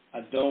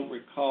 I don't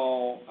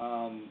recall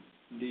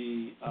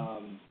the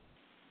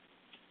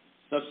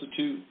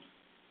substitute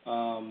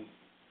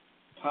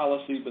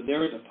policy, but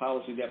there is a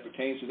policy that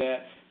pertains to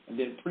that. And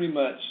then pretty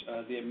much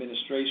the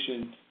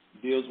administration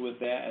deals with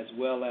that, as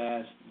well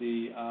as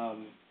the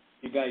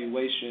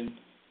evaluation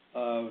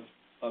of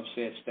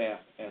said staff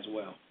as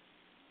well.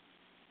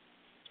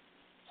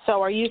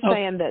 So are you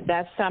saying that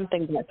that's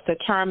something that's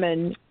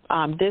determined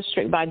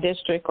district by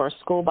district or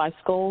school by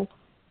school?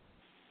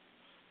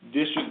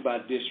 District by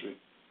district.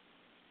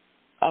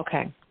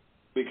 Okay.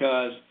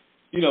 Because,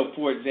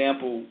 for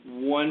example,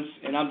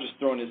 and I'm just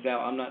throwing this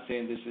out, I'm not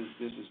saying this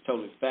is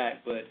totally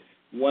fact, but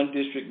one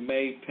district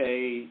may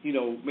pay,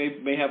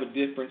 may have a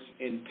difference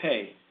in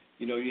pay.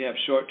 You have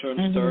short-term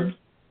subs,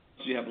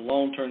 you have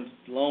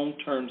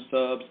long-term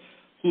subs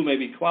who may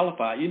be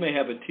qualified. You may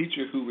have a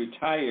teacher who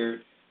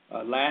retired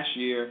last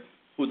year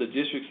who the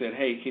district said,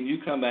 hey, can you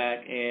come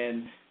back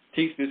and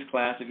teach this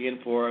class again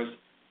for us?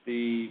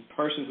 The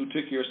person who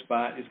took your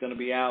spot is going to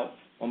be out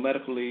on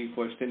medical leave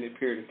for an extended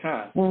period of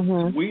time.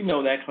 So we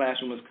know that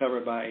classroom is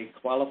covered by a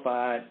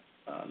qualified,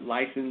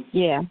 licensed,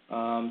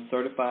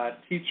 certified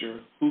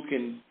teacher who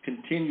can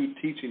continue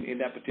teaching in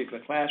that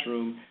particular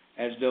classroom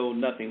as though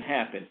nothing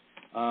happened.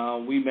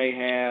 We may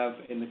have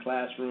in the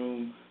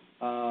classroom,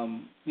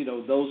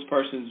 those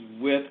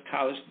persons with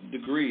college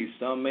degrees.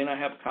 Some may not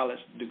have college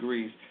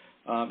degrees.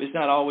 It's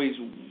not always,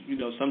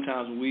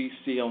 sometimes we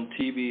see on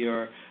TV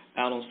or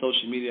out on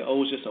social media,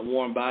 it's just a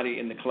warm body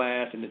in the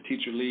class and the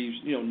teacher leaves,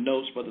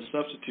 notes for the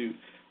substitute.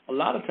 A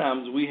lot of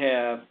times we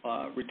have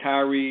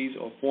retirees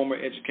or former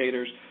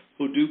educators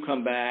who do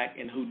come back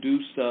and who do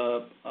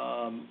sub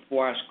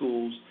for our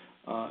schools,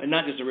 and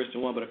not just the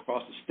Richland one, but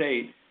across the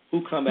state,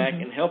 who come back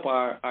and help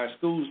our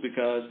schools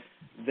because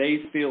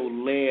they feel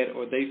led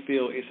or they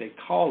feel it's a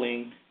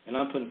calling, and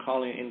I'm putting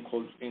calling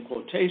in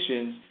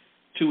quotations,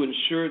 to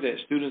ensure that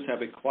students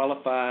have a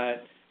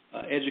qualified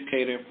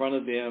educator in front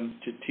of them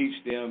to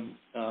teach them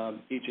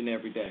each and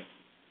every day.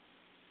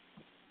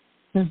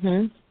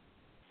 Mhm.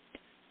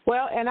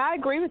 Well, and I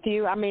agree with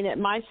you. I mean, at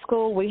my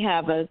school, we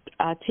have a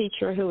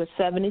teacher who is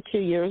 72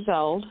 years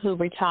old who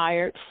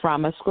retired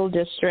from a school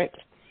district,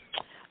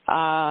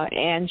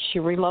 and she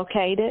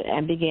relocated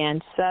and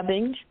began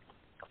subbing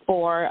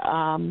for,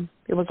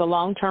 it was a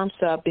long-term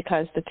sub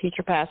because the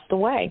teacher passed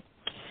away.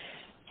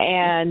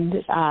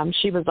 And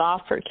she was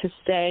offered to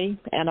stay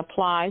and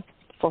apply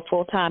for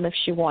full-time if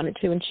she wanted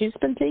to, and she's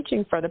been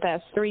teaching for the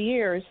past 3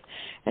 years,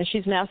 and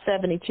she's now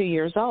 72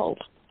 years old.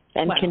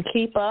 And wow. can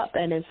keep up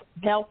and is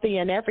healthy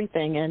and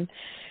everything. And,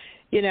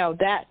 you know,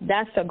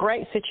 that's a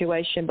great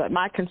situation, but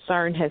my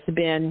concern has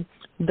been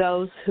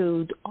those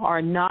who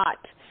are not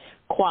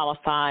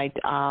qualified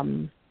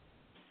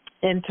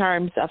in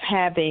terms of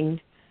having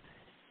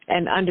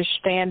an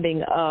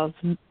understanding of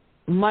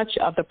much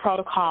of the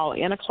protocol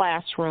in a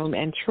classroom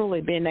and truly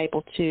being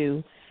able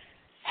to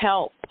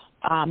help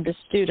the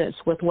students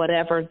with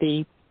whatever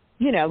the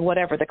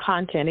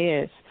content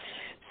is.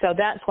 So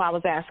that's why I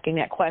was asking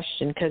that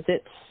question, because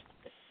it's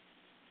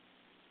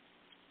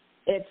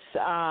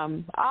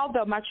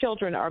although my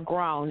children are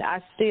grown,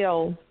 I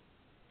still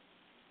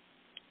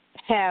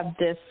have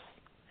this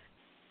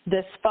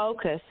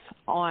focus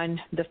on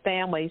the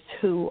families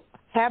who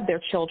have their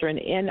children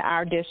in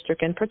our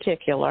district in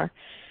particular,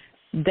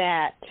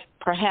 that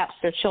perhaps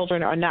their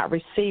children are not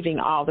receiving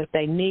all that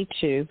they need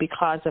to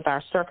because of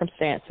our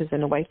circumstances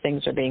and the way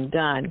things are being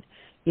done,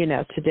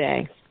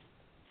 today.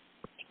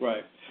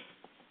 Right.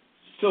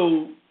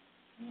 So,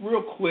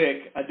 real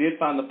quick, I did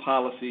find the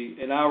policy.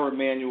 In our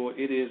manual,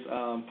 it is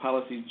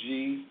policy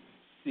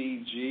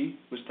GCG,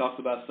 which talks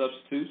about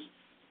substitutes.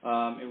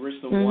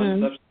 Enrichment mm-hmm.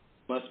 1 substitutes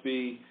must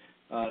be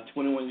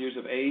 21 years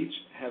of age,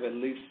 have at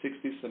least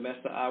 60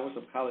 semester hours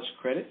of college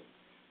credit.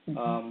 Those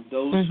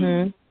mm-hmm.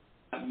 who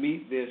not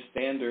meet this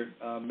standard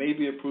may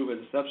be approved as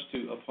a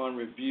substitute upon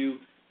review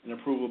and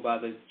approval by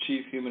the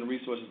Chief Human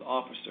Resources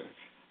Officer.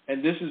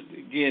 And this is,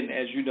 again,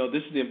 as you know,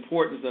 this is the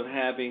importance of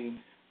having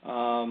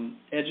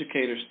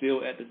educators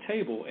still at the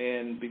table,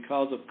 and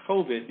because of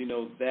COVID,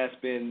 that's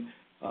been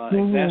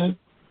exacerbated.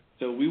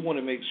 So we want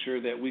to make sure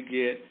that we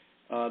get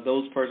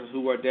those persons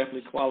who are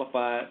definitely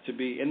qualified to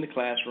be in the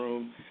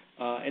classroom,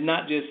 and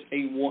not just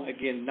a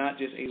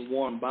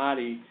warm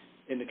body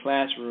in the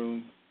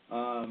classroom,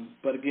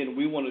 but again,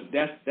 we want to.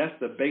 That's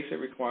the basic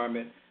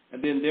requirement,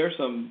 and then there's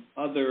some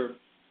other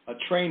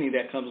training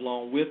that comes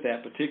along with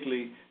that,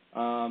 particularly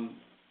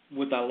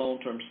with our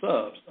long-term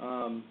subs.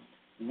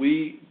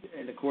 We,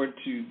 and according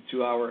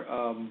to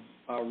our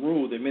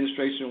rule, the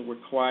administration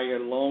require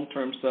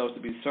long-term subs to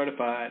be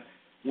certified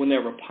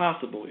whenever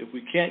possible. If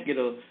we can't get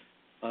a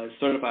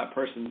certified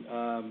person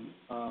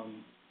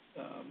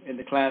in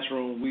the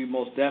classroom, we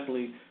most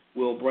definitely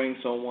will bring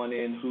someone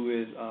in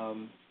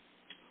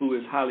who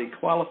is highly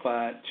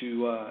qualified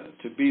to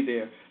be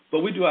there. But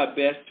we do our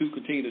best to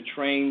continue to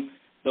train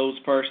those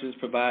persons,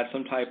 provide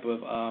some type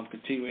of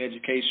continuing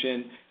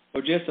education,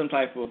 or just some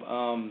type of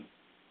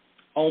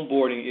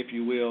onboarding, if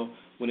you will,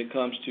 when it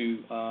comes to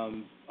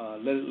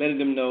letting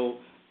them know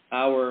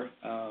our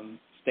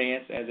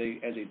stance as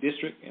a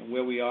district and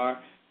where we are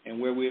and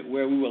where we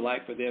would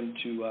like for them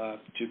to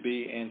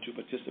be and to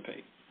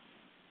participate.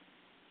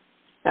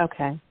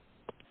 Okay.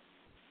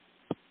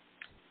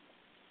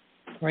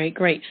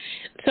 Great.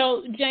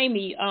 So,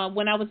 Jamie,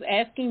 when I was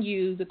asking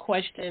you the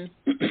question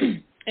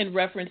in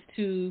reference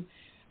to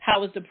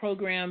how is the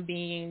program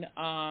being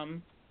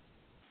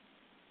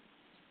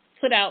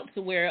put out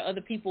to where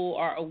other people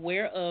are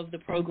aware of the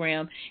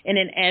program, and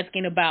then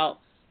asking about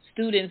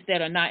students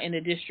that are not in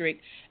the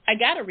district, I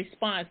got a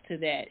response to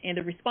that. And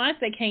the response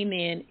that came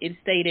in, it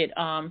stated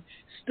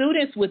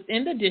students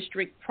within the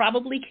district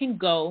probably can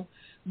go,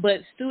 but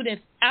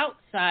students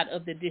outside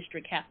of the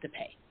district have to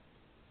pay.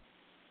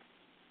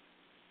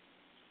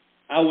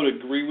 I would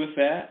agree with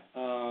that.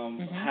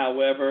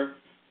 However,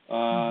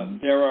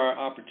 there are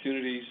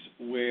opportunities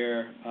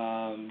where,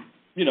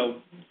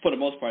 for the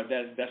most part,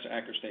 that's an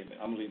accurate statement.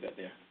 I'm going to leave that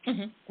there.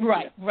 Mm-hmm.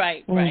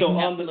 Right. So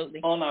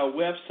absolutely. On our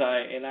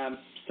website, and I'm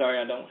sorry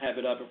I don't have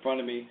it up in front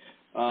of me,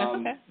 that's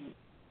okay.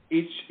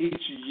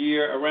 Each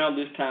year around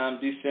this time,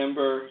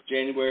 December,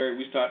 January,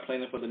 we start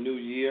planning for the new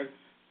year.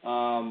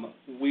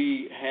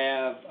 We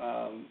have,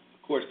 of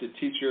course, the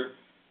teacher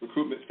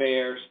recruitment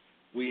fairs.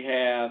 We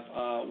have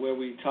where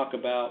we talk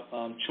about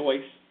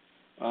choice,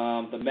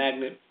 the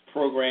magnet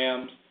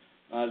programs.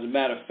 As a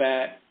matter of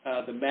fact,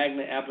 the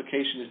magnet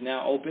application is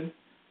now open.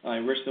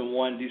 Enrichment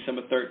 1,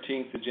 December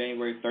 13th to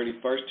January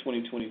 31st,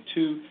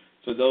 2022.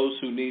 So those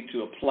who need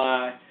to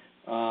apply,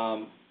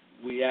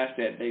 we ask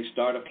that they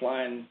start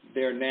applying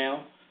there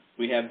now.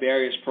 We have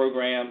various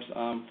programs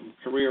from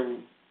career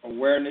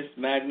awareness,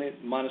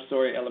 magnet,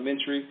 Montessori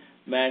elementary,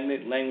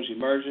 magnet, language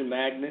immersion,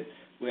 magnet.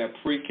 We have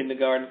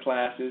pre-kindergarten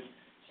classes,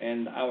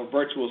 and our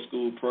virtual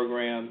school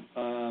program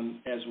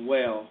as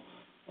well.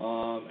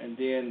 And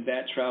then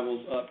that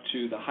travels up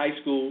to the high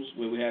schools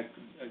where we have,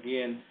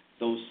 again,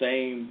 those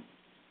same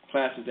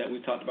classes that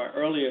we talked about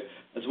earlier,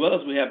 as well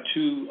as we have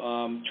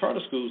 2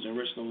 charter schools in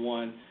Richland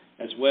 1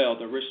 as well,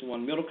 the Richland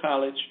 1 Middle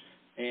College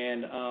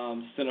and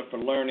Center for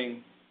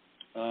Learning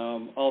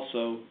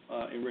also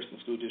in Richland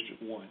School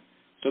District 1.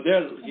 So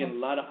there are, again, a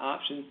lot of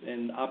options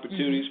and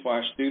opportunities for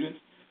our students.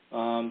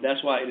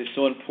 That's why it is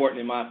so important,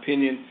 in my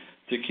opinion,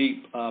 to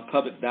keep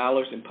public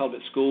dollars in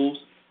public schools.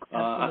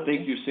 I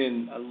think you're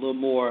seeing a little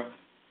more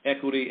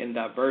equity and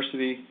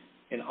diversity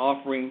in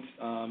offerings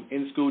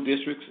in school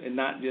districts, and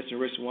not just in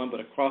Richland 1, but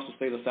across the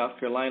state of South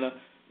Carolina,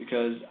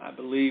 because I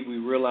believe we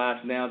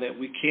realize now that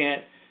we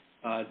can't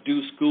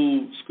do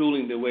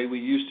schooling the way we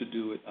used to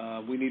do it.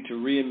 We need to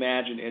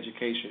reimagine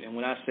education. And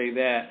when I say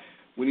that,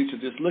 we need to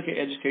just look at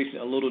education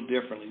a little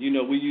differently. You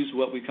know, we use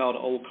what we call the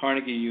old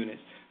Carnegie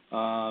units.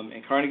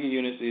 And Carnegie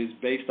units is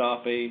based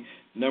off a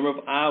number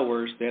of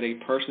hours that a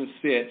person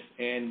sits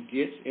and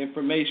gets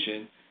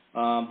information.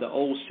 The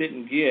old sit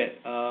and get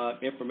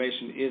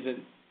information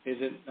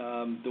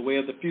isn't the way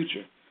of the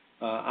future.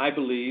 I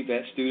believe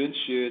that students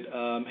should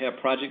have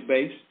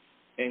project-based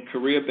and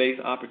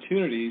career-based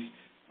opportunities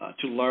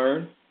to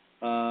learn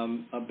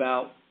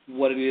about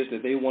what it is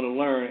that they want to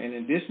learn. And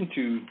in addition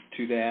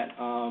to that,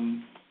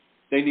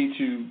 they need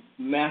to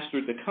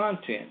master the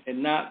content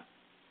and not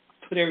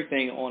put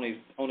everything on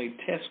a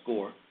test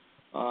score.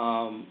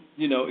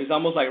 You know, it's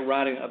almost like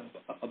riding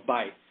a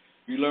bike.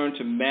 You learn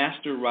to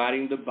master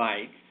riding the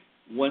bike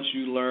once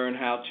you learn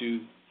how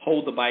to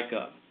hold the bike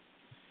up.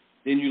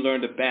 Then you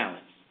learn to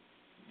balance.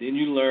 Then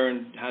you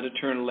learn how to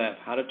turn left,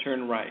 how to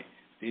turn right.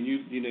 Then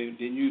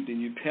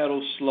you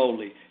pedal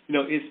slowly. You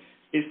know,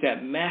 it's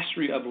that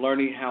mastery of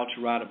learning how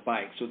to ride a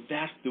bike. So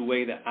that's the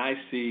way that I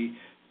see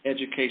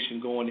education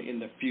going in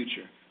the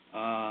future.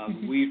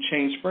 We've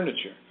changed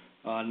furniture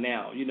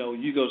now. You know,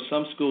 you go to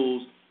some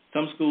schools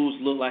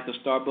look like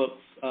a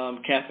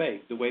Starbucks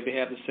cafe, the way they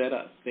have it set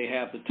up. They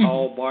have the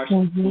tall bar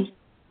stools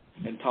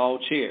and tall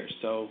chairs.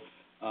 So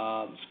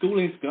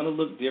schooling is going to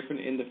look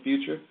different in the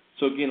future.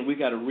 So, again, we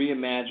got to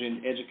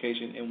reimagine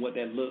education and what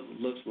that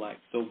looks like.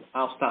 So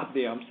I'll stop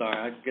there. I'm sorry.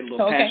 I get a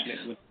little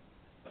passionate with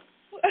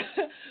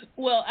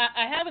Well,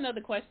 I have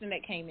another question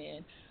that came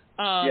in.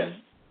 Yes.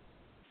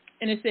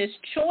 And it says,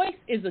 choice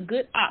is a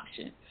good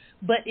option,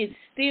 but it's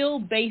still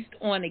based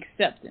on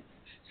acceptance.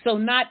 So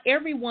not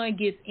everyone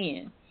gets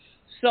in.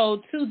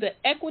 So to the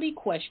equity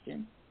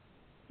question,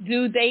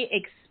 do they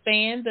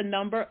expand the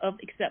number of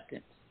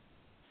acceptance?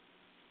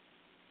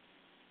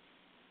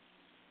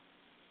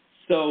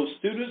 So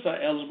students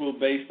are eligible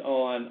based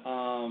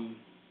on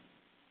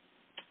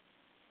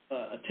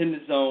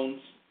attendance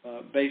zones,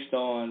 based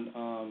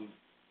on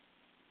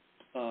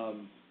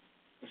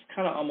it's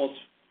kind of almost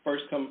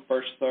first come,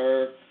 first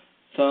serve.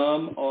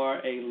 Some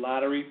are a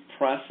lottery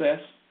process,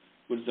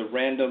 which is a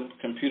random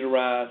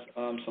computerized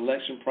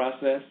selection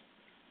process.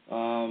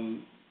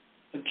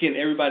 Again,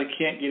 everybody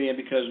can't get in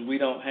because we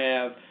don't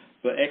have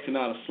the X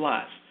amount of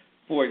slots.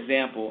 For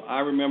example, I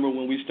remember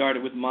when we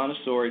started with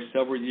Montessori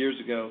several years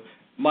ago,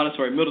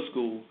 Montessori Middle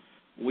School,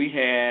 we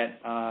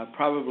had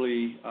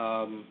probably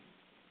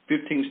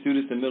 15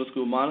 students in middle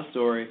school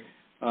Montessori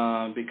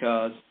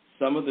because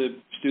some of the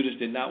students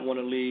did not want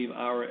to leave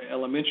our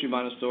elementary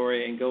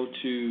Montessori and go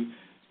to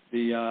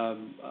the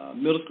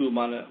middle school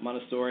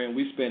Montessori, and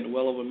we spent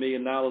well over $1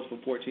 million for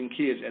 14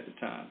 kids at the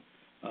time.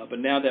 But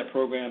now that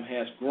program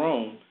has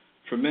grown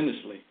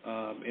tremendously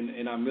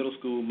in our middle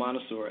school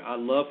Montessori. I'd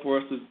love for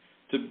us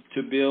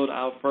to build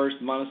our first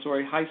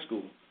Montessori high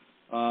school.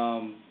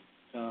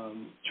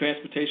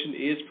 Transportation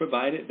is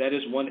provided. That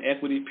is one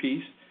equity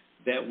piece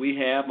that we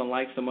have,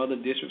 unlike some other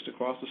districts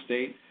across the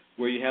state,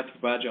 where you have to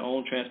provide your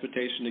own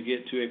transportation to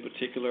get to a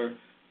particular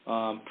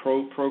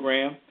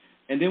program.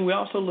 And then we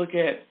also look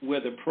at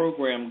where the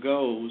program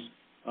goes,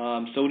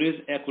 so it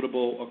is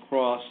equitable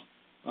across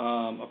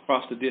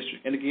the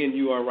district. And again,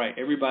 you are right.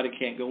 Everybody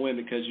can't go in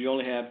because you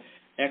only have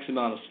X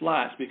amount of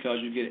slots because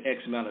you get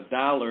X amount of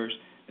dollars.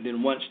 And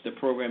then once the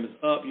program is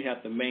up, you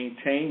have to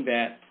maintain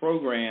that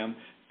program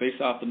based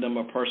off the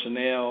number of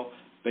personnel,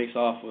 based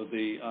off of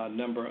the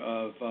number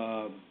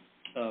of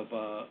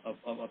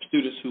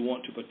students who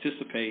want to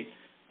participate,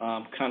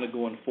 kind of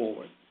going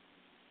forward.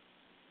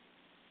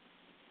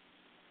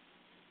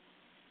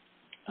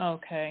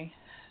 Okay.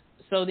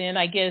 So then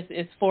I guess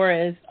as far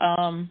as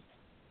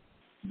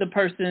the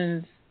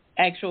person's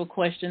actual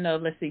question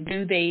of, let's see,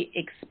 do they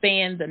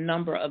expand the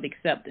number of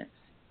acceptance?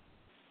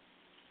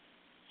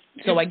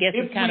 So I guess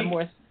it's kind of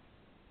more...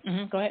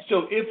 Go ahead.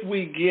 So if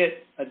we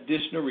get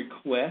additional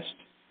requests,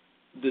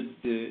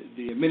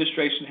 the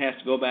administration has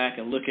to go back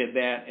and look at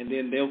that, and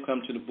then they'll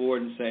come to the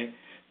board and say,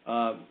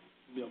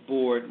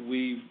 board,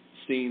 we've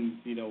seen,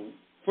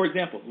 for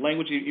example,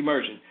 language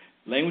immersion.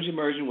 Language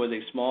immersion was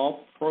a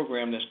small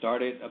program that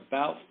started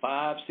about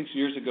 5-6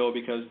 years ago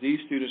because these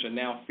students are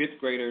now fifth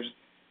graders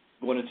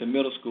going into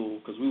middle school,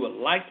 because we would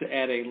like to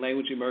add a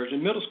language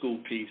immersion middle school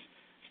piece.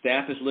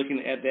 Staff is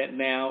looking at that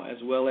now, as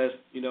well as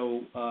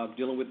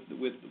dealing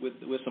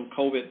with some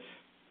COVID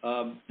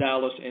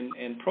dollars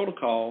and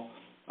protocol,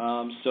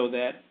 so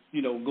that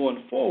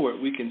going forward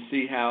we can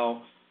see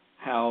how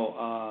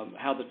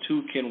the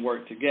two can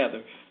work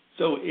together.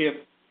 So if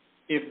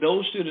if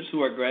those students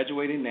who are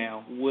graduating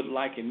now would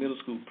like a middle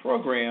school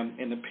program,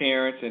 and the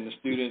parents and the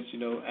students,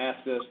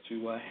 ask us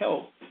to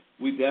help,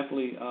 we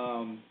definitely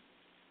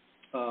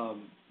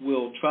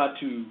will try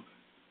to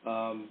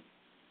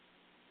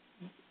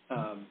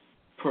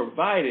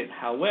provide it.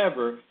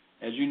 However,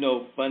 as you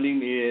know,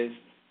 funding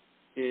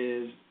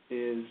is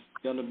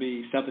going to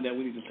be something that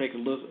we need to take a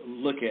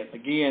look at.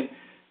 Again,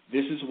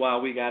 this is why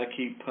we got to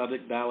keep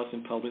public ballots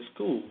in public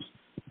schools.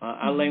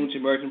 Our language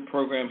immersion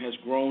program has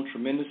grown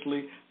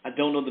tremendously. I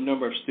don't know the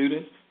number of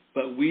students,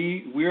 but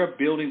we are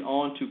building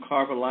on to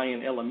Carver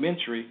Lyon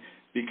Elementary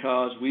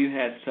because we've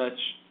had such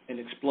an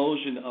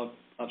explosion of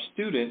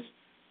students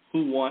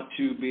who want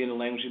to be in the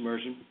language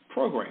immersion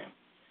program.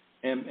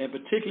 And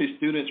particularly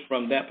students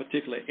from that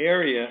particular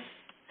area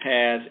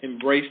has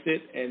embraced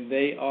it, and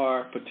they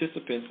are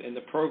participants in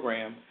the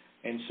program.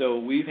 And so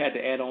we've had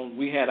to add on.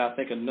 We had, I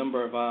think, a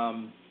number of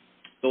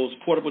those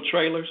portable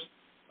trailers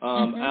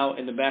out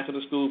in the back of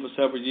the school for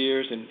several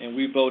years, and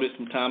we voted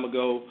some time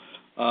ago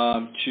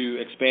to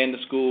expand the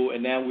school,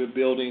 and now we're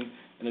building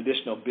an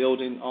additional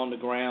building on the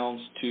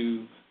grounds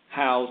to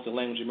house the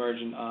language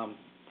immersion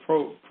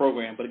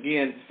program. But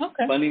again,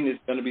 funding is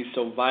going to be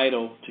so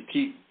vital to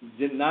keep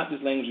not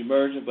just language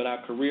immersion, but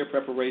our career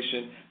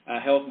preparation, our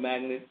health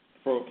magnet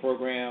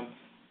program,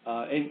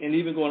 and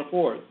even going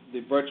forward, the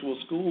virtual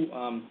school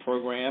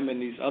program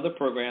and these other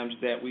programs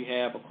that we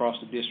have across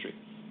the district.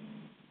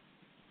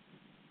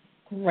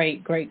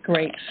 Great.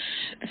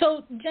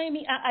 So,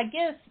 Jamie, I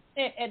guess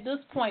at this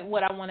point,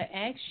 what I want to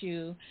ask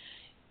you,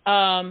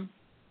 I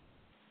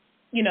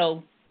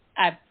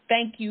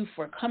thank you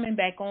for coming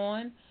back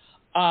on.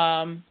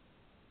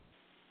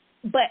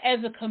 But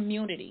as a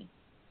community,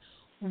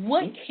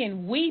 what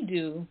can we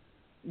do,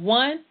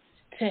 one,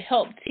 to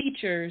help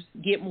teachers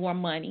get more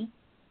money?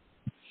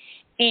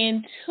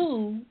 And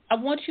two, I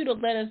want you to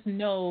let us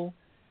know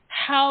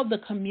how the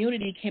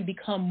community can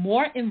become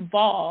more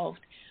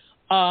involved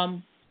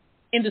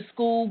in the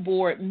school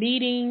board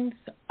meetings.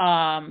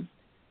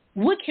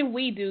 What can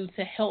we do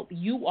to help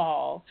you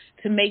all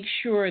to make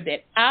sure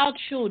that our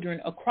children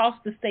across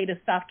the state of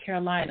South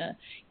Carolina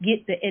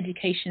get the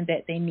education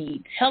that they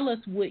need? Tell us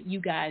what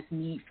you guys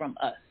need from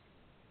us.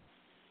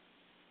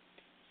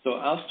 So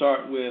I'll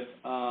start with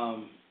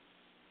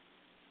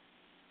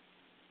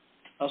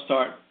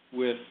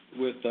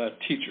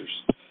teachers.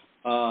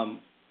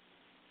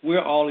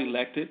 We're all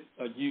elected.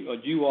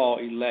 You all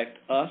elect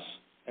us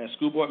as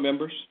school board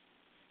members.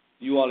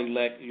 You all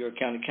elect your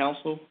county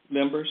council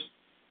members.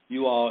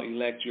 You all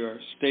elect your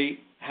state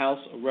House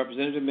of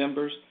Representative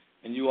members,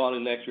 and you all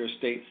elect your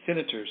state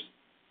senators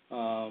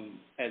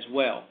as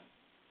well.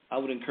 I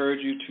would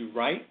encourage you to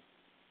write,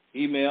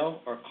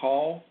 email, or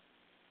call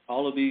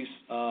all of these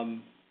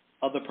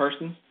other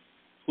persons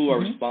who are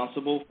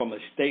responsible from a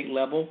state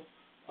level.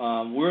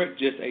 We're a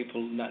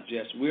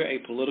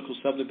political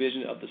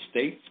subdivision of the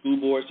state. School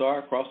boards are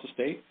across the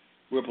state.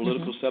 We're a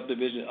political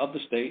subdivision of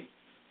the state,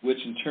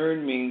 which in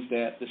turn means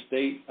that the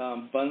state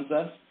funds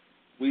us.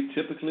 We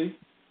typically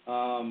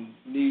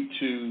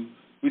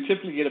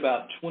get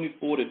about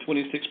 24 to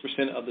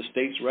 26% of the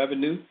state's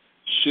revenue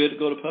should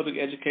go to public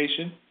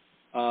education.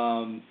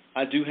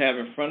 I do have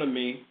in front of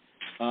me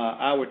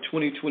our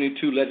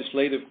 2022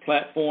 legislative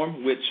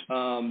platform, which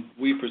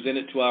we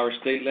presented to our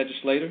state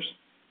legislators.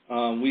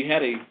 We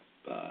had a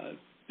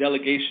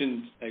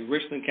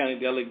Richland County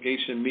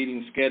delegation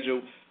meeting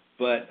scheduled,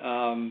 but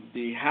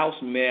the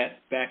House met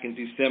back in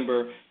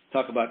December,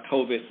 talk about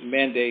COVID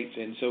mandates,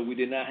 and so we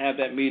did not have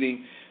that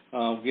meeting.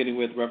 Getting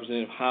with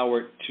Representative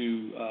Howard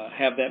to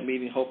have that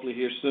meeting hopefully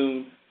here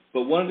soon.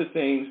 But one of the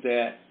things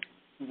that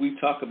we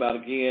talk about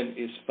again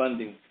is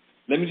funding.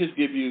 Let me just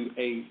give you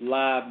a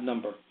live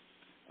number.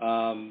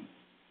 For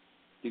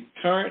the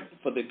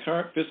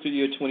current fiscal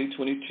year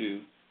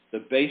 2022, the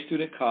base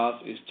student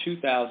cost is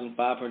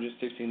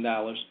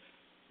 $2,516,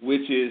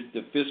 which is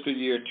the fiscal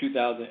year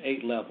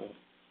 2008 level,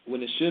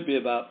 when it should be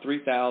about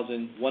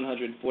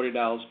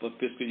 $3,140 for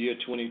fiscal year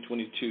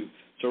 2022.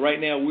 So right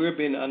now we're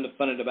being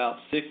underfunded about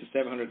 $600 to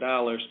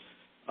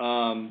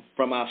 $700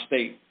 from our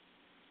state,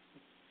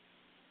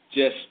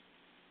 just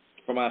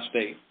from our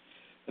state.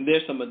 And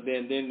there's some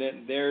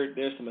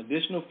there's some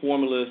additional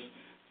formulas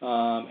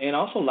and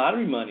also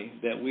lottery money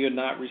that we are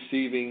not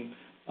receiving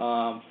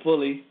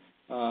fully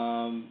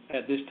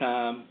at this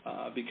time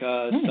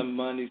because some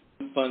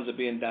funds are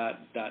being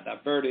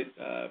diverted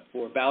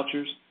for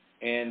vouchers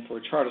and for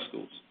charter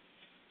schools.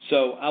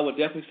 So I would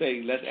definitely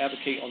say let's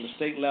advocate on the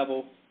state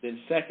level. Then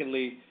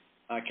secondly,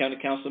 county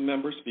council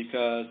members,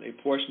 because a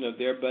portion of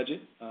their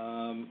budget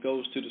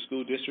goes to the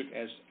school district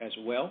as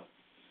well.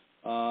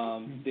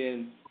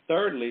 Then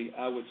thirdly,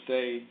 I would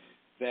say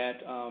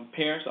that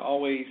parents are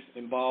always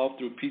involved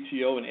through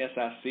PTO and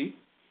SIC.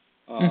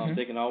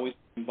 They can always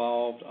be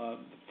involved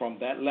from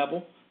that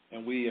level,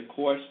 and we, of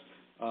course,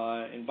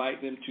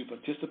 invite them to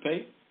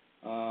participate.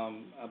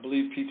 I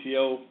believe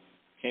PTO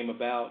came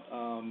about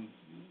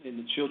in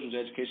the Children's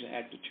Education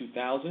Act of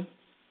 2000,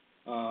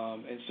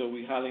 and so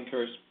we highly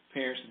encourage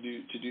parents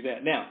to do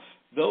that. Now,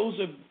 those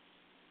are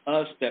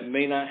us that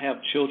may not have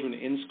children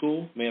in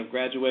school, may have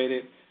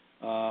graduated,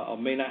 or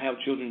may not have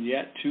children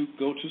yet to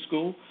go to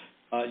school,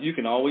 you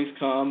can always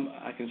come.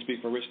 I can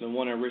speak for Richland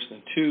 1 and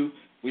Richland 2.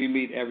 We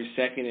meet every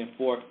second and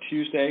fourth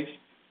Tuesdays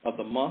of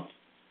the month.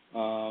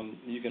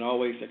 You can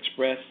always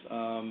express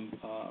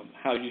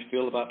how you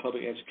feel about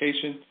public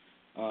education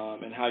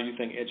and how you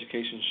think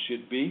education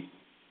should be.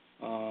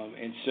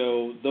 And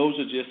so those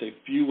are just a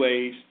few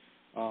ways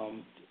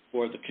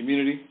for the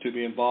community to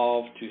be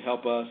involved to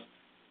help us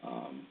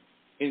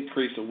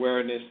increase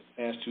awareness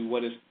as to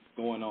what is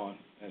going on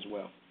as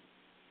well.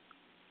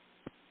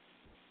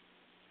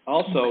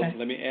 Also,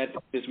 let me add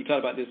this. We talked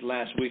about this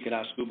last week at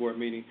our school board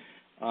meeting.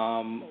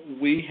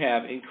 We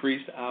have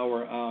increased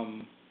our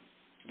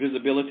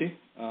visibility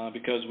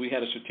because we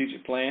had a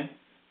strategic plan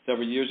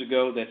several years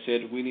ago that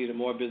said we needed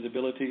more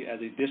visibility as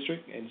a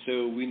district, and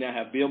so we now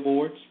have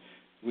billboards.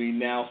 We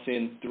now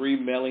send 3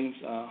 mailings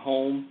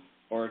home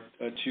or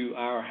to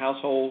our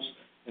households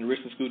in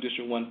Richland School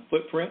District 1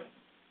 footprint,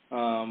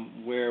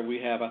 where we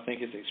have, I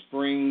think it's a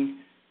spring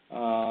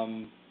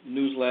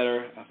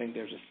newsletter. I think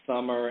there's a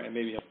summer and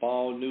maybe a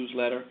fall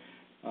newsletter.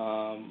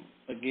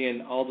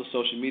 Again, all the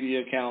social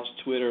media accounts,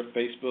 Twitter,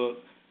 Facebook,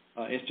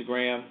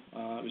 Instagram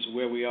is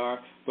where we are.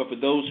 But for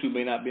those who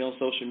may not be on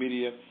social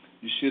media,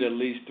 you should at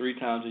least 3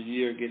 times a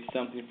year get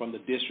something from the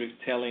district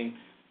telling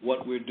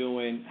what we're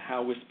doing,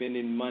 how we're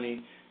spending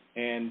money,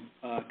 and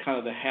kind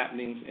of the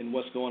happenings and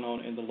what's going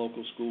on in the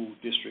local school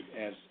district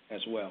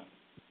as well.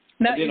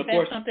 Now, is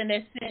that something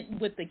that's sent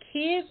with the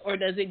kids, or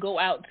does it go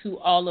out to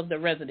all of the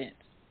residents?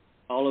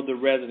 All of the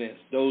residents,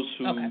 those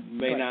who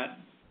may not,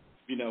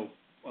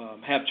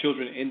 have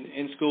children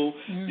in school.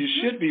 Mm-hmm. You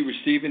should be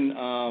receiving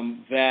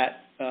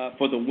that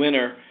for the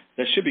winter.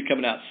 That should be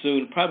coming out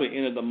soon, probably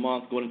end of the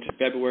month, going into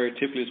February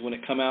typically is when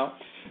it come out.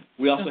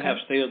 We also have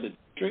State of the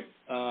District,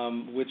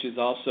 which is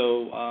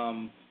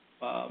also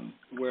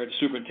where the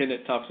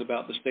superintendent talks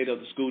about the state of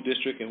the school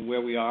district and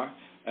where we are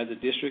as a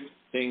district,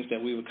 things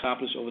that we've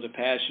accomplished over the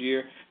past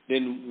year,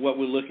 then what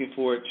we're looking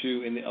forward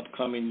to in the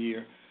upcoming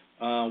year.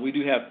 We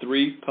do have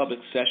 3 public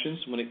sessions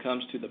when it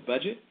comes to the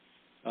budget.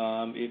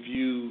 If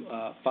you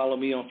follow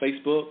me on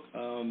Facebook,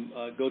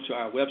 go to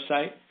our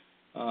website.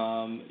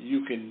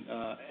 You can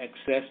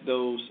access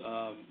those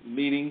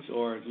meetings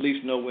or at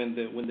least know when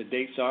the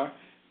dates are.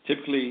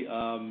 Typically,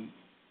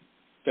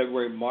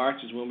 February, March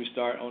is when we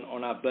start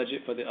on our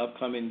budget for the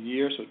upcoming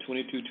year. So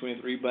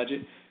 22-23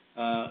 budget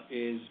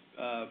is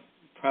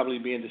probably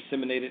being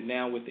disseminated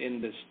now within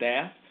the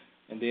staff,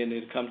 and then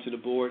it'll come to the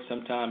board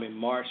sometime in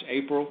March,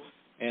 April,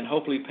 and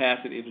hopefully pass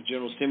it. If the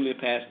General Assembly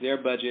pass their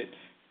budget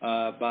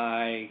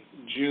by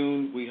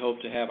June, we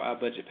hope to have our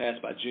budget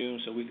passed by June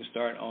so we can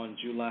start on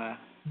July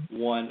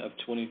 1 of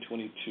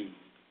 2022.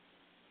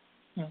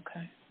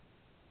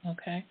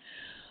 Okay.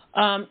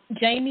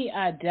 Jamie,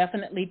 I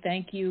definitely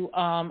thank you.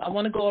 I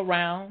want to go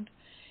around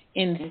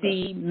and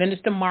see,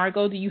 Minister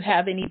Margo, do you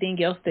have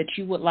anything else that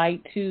you would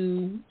like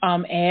to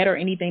add or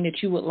anything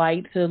that you would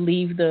like to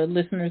leave the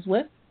listeners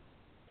with?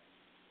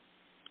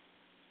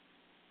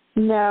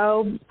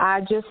 No,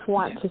 I just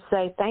want to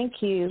say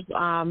thank you,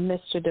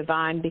 Mr.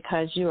 Devine,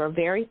 because you are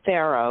very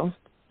thorough,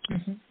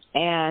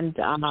 and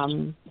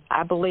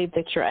I believe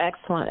that you're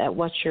excellent at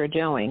what you're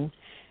doing.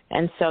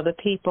 And so the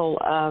people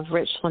of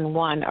Richland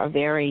 1 are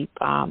very,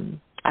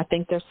 I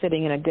think they're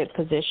sitting in a good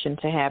position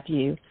to have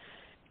you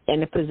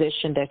in the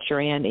position that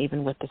you're in,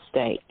 even with the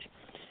state.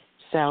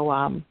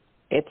 So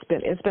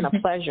it's been a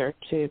pleasure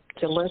to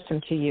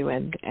listen to you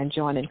and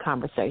join in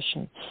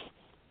conversation.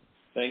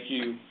 Thank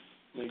you.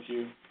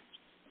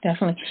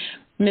 Definitely.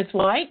 Ms.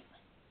 White?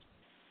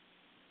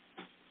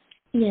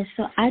 Yes,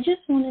 so I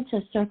just wanted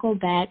to circle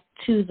back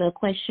to the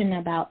question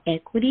about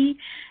equity,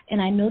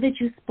 and I know that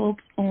you spoke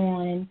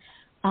on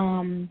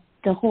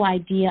the whole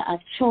idea of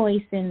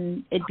choice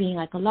and it being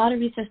like a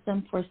lottery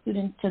system for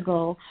students to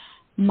go.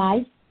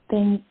 My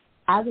thing,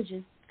 I would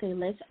just say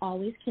let's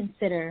always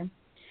consider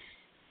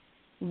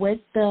with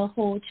the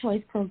whole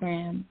choice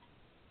program,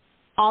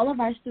 all of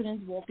our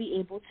students won't be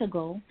able to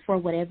go for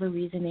whatever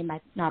reason. They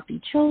might not be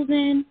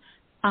chosen,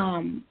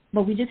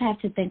 but we just have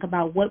to think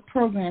about what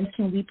programs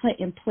can we put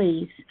in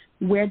place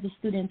where the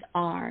students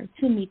are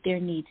to meet their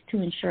needs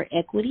to ensure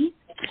equity.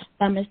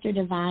 Mr.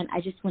 Devine, I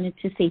just wanted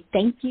to say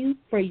thank you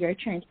for your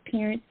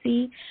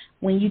transparency.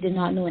 When you did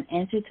not know an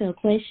answer to a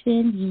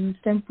question, you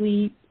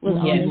simply was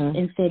honest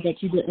and said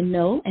that you didn't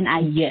know, and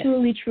I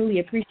truly, truly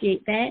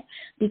appreciate that,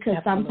 because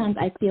sometimes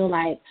I feel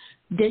like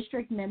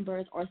district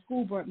members or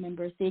school board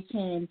members, they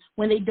can,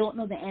 when they don't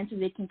know the answer,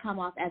 they can come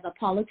off as a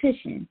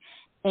politician,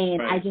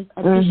 and I just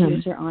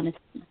appreciate your honesty.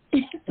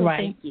 So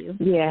thank you.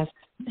 Yes.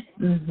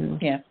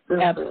 Yeah,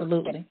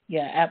 absolutely.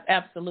 Yeah,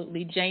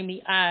 absolutely.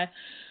 Jamie, I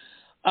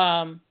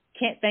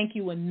can't thank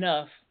you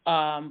enough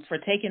for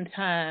taking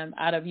time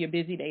out of your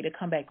busy day to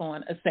come back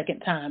on a second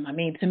time. I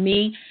mean, to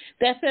me,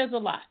 that says a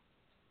lot.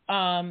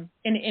 And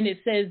it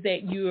says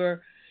that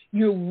you're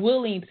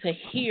willing to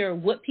hear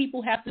what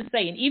people have to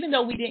say. And even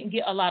though we didn't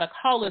get a lot of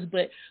callers,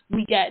 but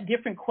we got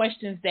different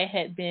questions that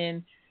had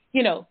been,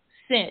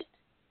 sent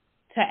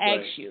to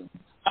ask you.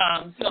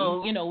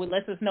 So, you know, it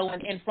lets us know,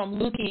 and from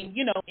looking,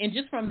 you know, and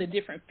just from the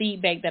different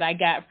feedback that I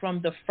got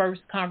from the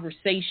first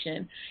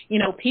conversation, you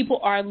know, people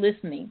are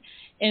listening.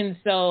 And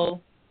so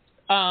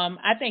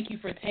I thank you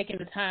for taking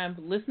the time,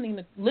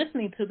 listening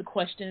to the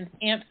questions,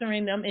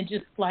 answering them, and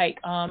just like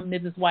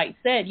Mrs. White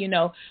said, you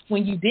know,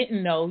 when you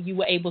didn't know, you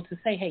were able to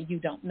say, hey, you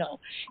don't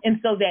know. And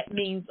so that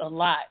means a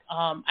lot.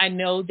 I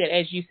know that,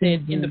 as you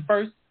said in the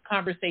first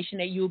conversation,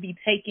 that you'll be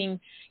taking,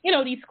 you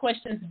know, these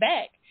questions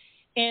back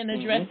and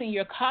addressing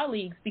your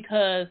colleagues,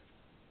 because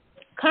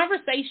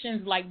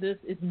conversations like this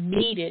is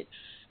needed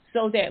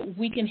so that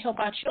we can help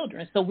our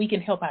children, so we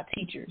can help our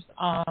teachers.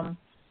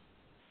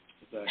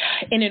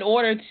 And in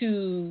order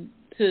to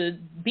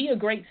be a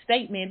great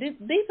state, man,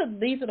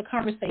 these are the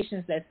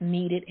conversations that's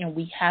needed, and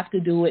we have to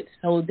do it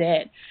so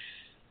that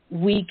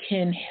we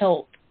can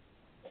help.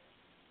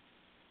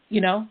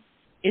 You know,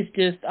 it's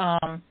just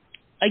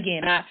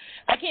again,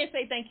 I can't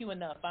say thank you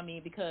enough. I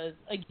mean, because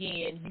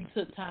again, you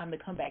took time to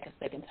come back a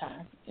second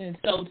time, and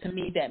so to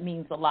me that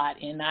means a lot,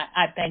 and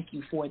I thank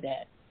you for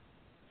that.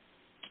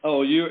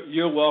 Oh,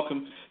 you're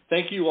welcome.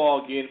 Thank you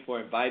all again for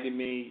inviting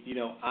me. You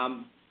know,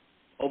 I'm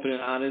open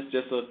and honest,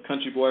 just a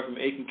country boy from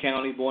Aiken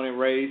County, born and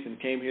raised, and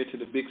came here to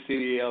the big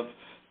city of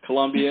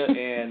Columbia.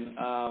 And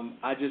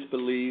I just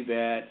believe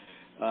that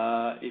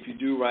if you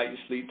do right, you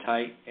sleep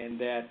tight, and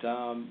that,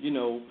 you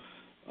know,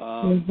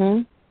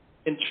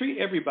 and treat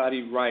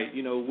everybody right.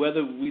 You know,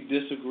 whether we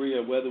disagree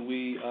or whether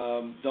we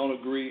don't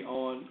agree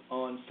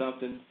on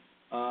something,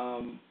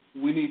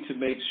 we need to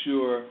make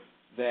sure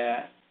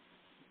that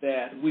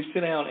we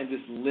sit down and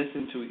just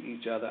listen to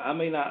each other. I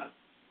may not,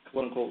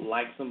 quote unquote,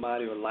 like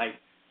somebody or like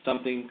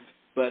something,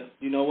 but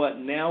you know what?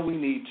 Now we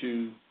need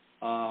to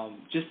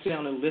just sit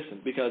down and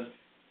listen, because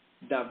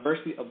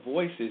diversity of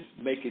voices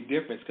make a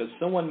difference. Because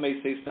someone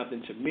may say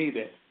something to me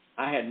that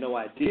I had no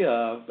idea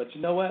of, but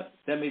you know what?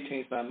 That may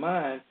change my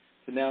mind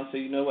to now say,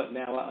 you know what?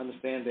 Now I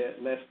understand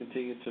that. Let's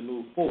continue to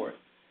move forward.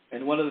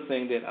 And one of the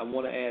things that I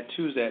want to add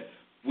too is that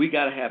we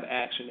got to have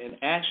action, and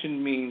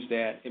action means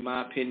that, in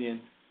my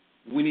opinion,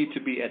 we need to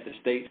be at the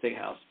state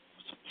house.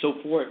 So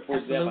for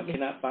example, I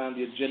cannot find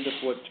the agenda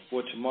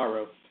for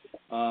tomorrow.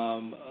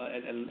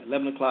 At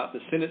 11 o'clock, the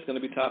Senate's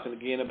going to be talking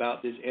again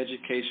about this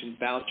education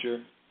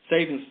voucher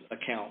savings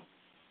account,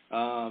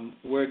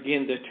 where,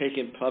 again, they're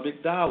taking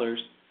public dollars,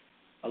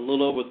 a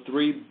little over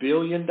 $3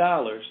 billion,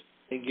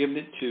 and giving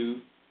it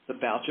to the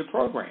voucher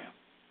program.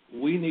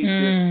 We need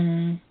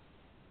to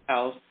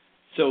house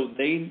so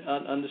they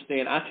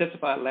understand. I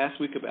testified last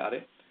week about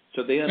it,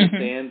 so they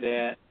understand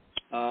that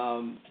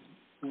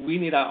we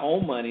need our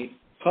own money,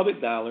 public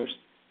dollars,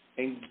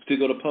 and to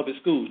go to public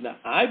schools. Now,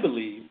 I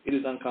believe it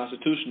is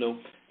unconstitutional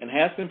and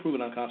has been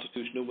proven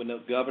unconstitutional when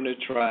the governor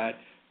tried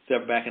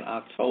back in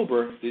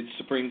October. The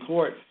Supreme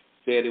Court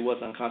said it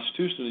was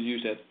unconstitutional to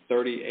use that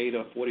 $38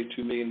 or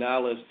 $42 million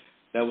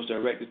that was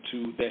directed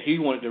to, that he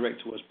wanted to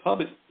direct towards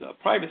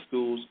private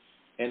schools,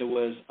 and it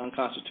was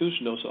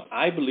unconstitutional. So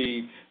I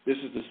believe this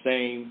is the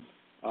same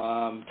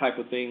type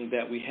of thing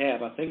that we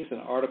have. I think it's in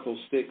Article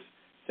 6,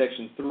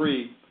 Section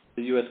 3,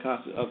 the U.S.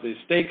 of the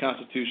state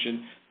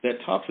constitution, that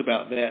talks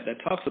about that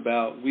talks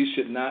about we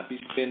should not be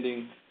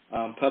spending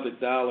public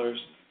dollars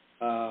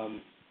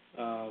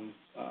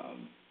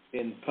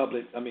in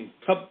public,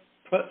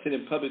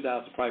 sending public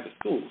dollars to private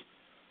schools.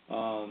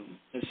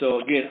 And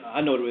so, again,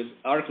 I know there was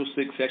Article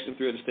 6, Section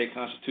 3 of the state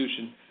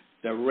constitution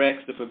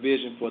directs the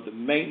provision for the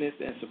maintenance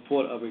and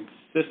support of a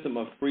system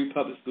of free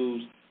public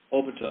schools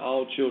open to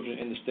all children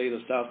in the state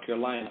of South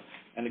Carolina.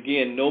 And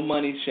again, no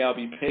money shall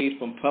be paid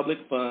from public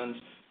funds,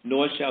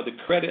 nor shall the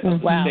credit of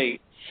the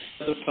state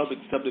other public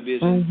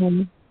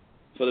subdivisions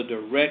for the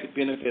direct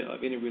benefit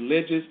of any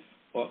religious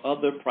or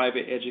other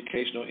private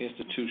educational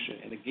institution.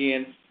 And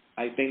again,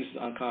 I think this is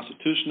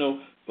unconstitutional,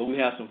 but we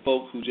have some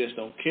folks who just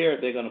don't care.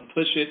 They're going to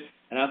push it,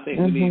 and I think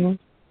we need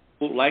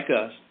people like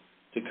us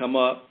to come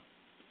up,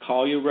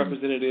 call your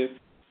representative,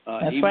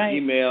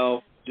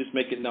 email, just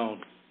make it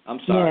known. I'm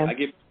sorry.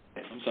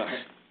 I'm sorry.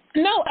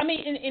 No, I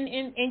mean,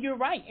 and you're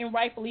right, and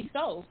rightfully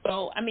so.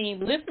 So, I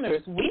mean,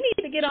 listeners, we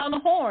need to get on the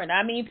horn.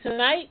 I mean,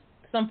 tonight,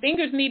 some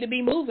fingers need to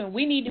be moving.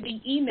 We need to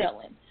be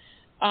emailing.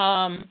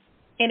 And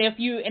if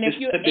you're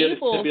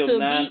able Bill to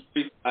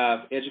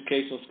 935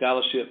 Educational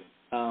Scholarship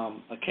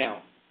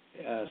account,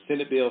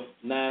 Senate Bill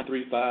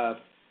 935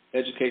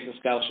 Educational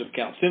Scholarship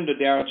account. Senator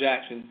Darrell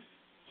Jackson,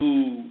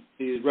 who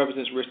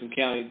represents Richland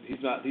County,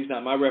 he's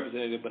not my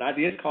representative, but I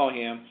did call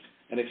him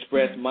and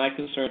express my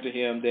concern to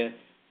him that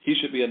he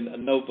should be a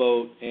no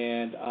vote.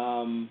 And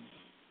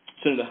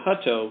Senator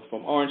Hutto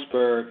from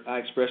Orangeburg, I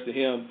expressed to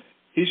him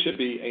he should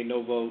be a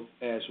no vote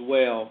as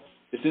well.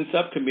 It's in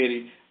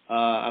subcommittee.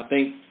 I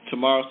think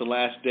tomorrow's the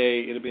last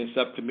day. It'll be in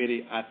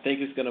subcommittee. I think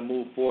it's going to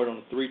move forward on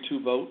a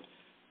 3-2 vote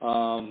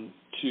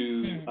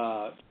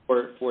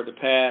for it to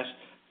pass.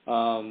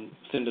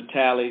 Senator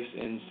Tallies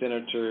and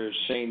Senator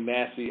Shane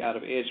Massey out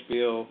of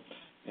Edgefield,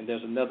 and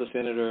there's another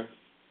senator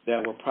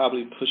that will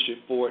probably push it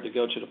forward to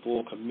go to the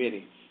full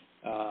committee.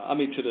 To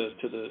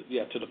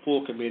the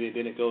full committee.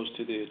 Then it goes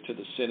to the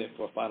Senate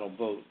for a final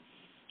vote.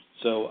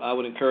 So I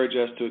would encourage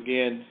us to,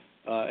 again,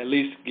 at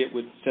least get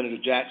with Senator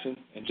Jackson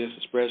and just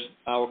express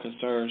our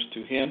concerns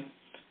to him.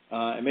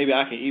 And maybe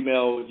I can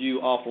email you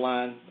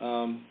offline,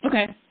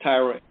 okay.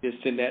 Tyra,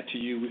 just send that to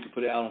you. We can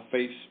put it out on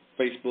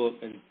Facebook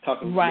and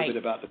talk a little bit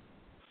about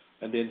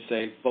and then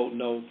say vote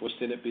no for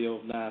Senate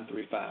Bill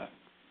 935.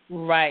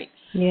 Right.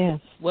 Yes.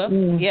 Well,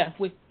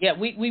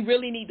 we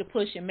really need to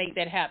push and make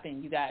that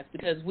happen, you guys,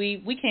 because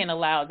we can't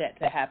allow that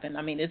to happen.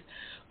 I mean, it's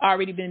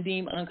already been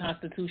deemed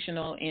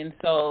unconstitutional, and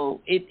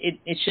so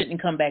it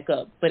shouldn't come back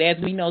up. But as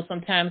we know,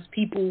 sometimes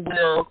people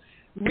will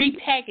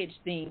repackage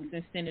things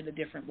and send it a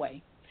different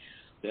way.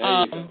 There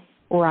you go.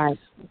 Right.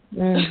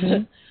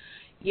 Mm-hmm.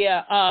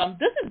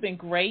 This has been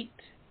great.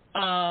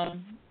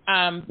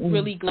 I'm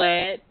really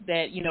glad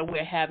that,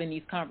 we're having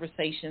these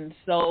conversations.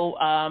 So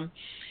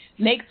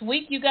next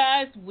week, you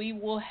guys, we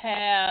will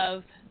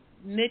have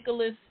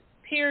Nicholas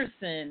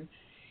Pearson.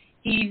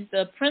 He's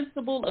the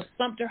principal of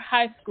Sumter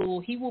High School.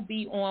 He will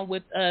be on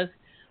with us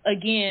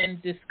again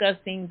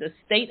discussing the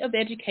state of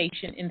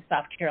education in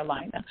South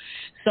Carolina.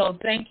 So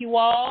thank you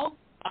all.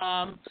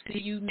 See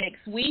you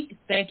next week.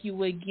 Thank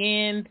you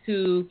again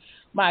to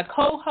my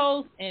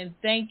co-host, and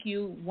thank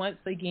you once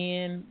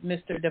again,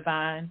 Mr.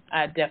 Devine.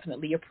 I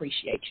definitely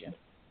appreciate you.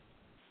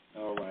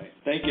 All right.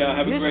 Thank y'all.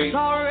 Have a great... It's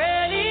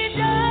already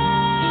done.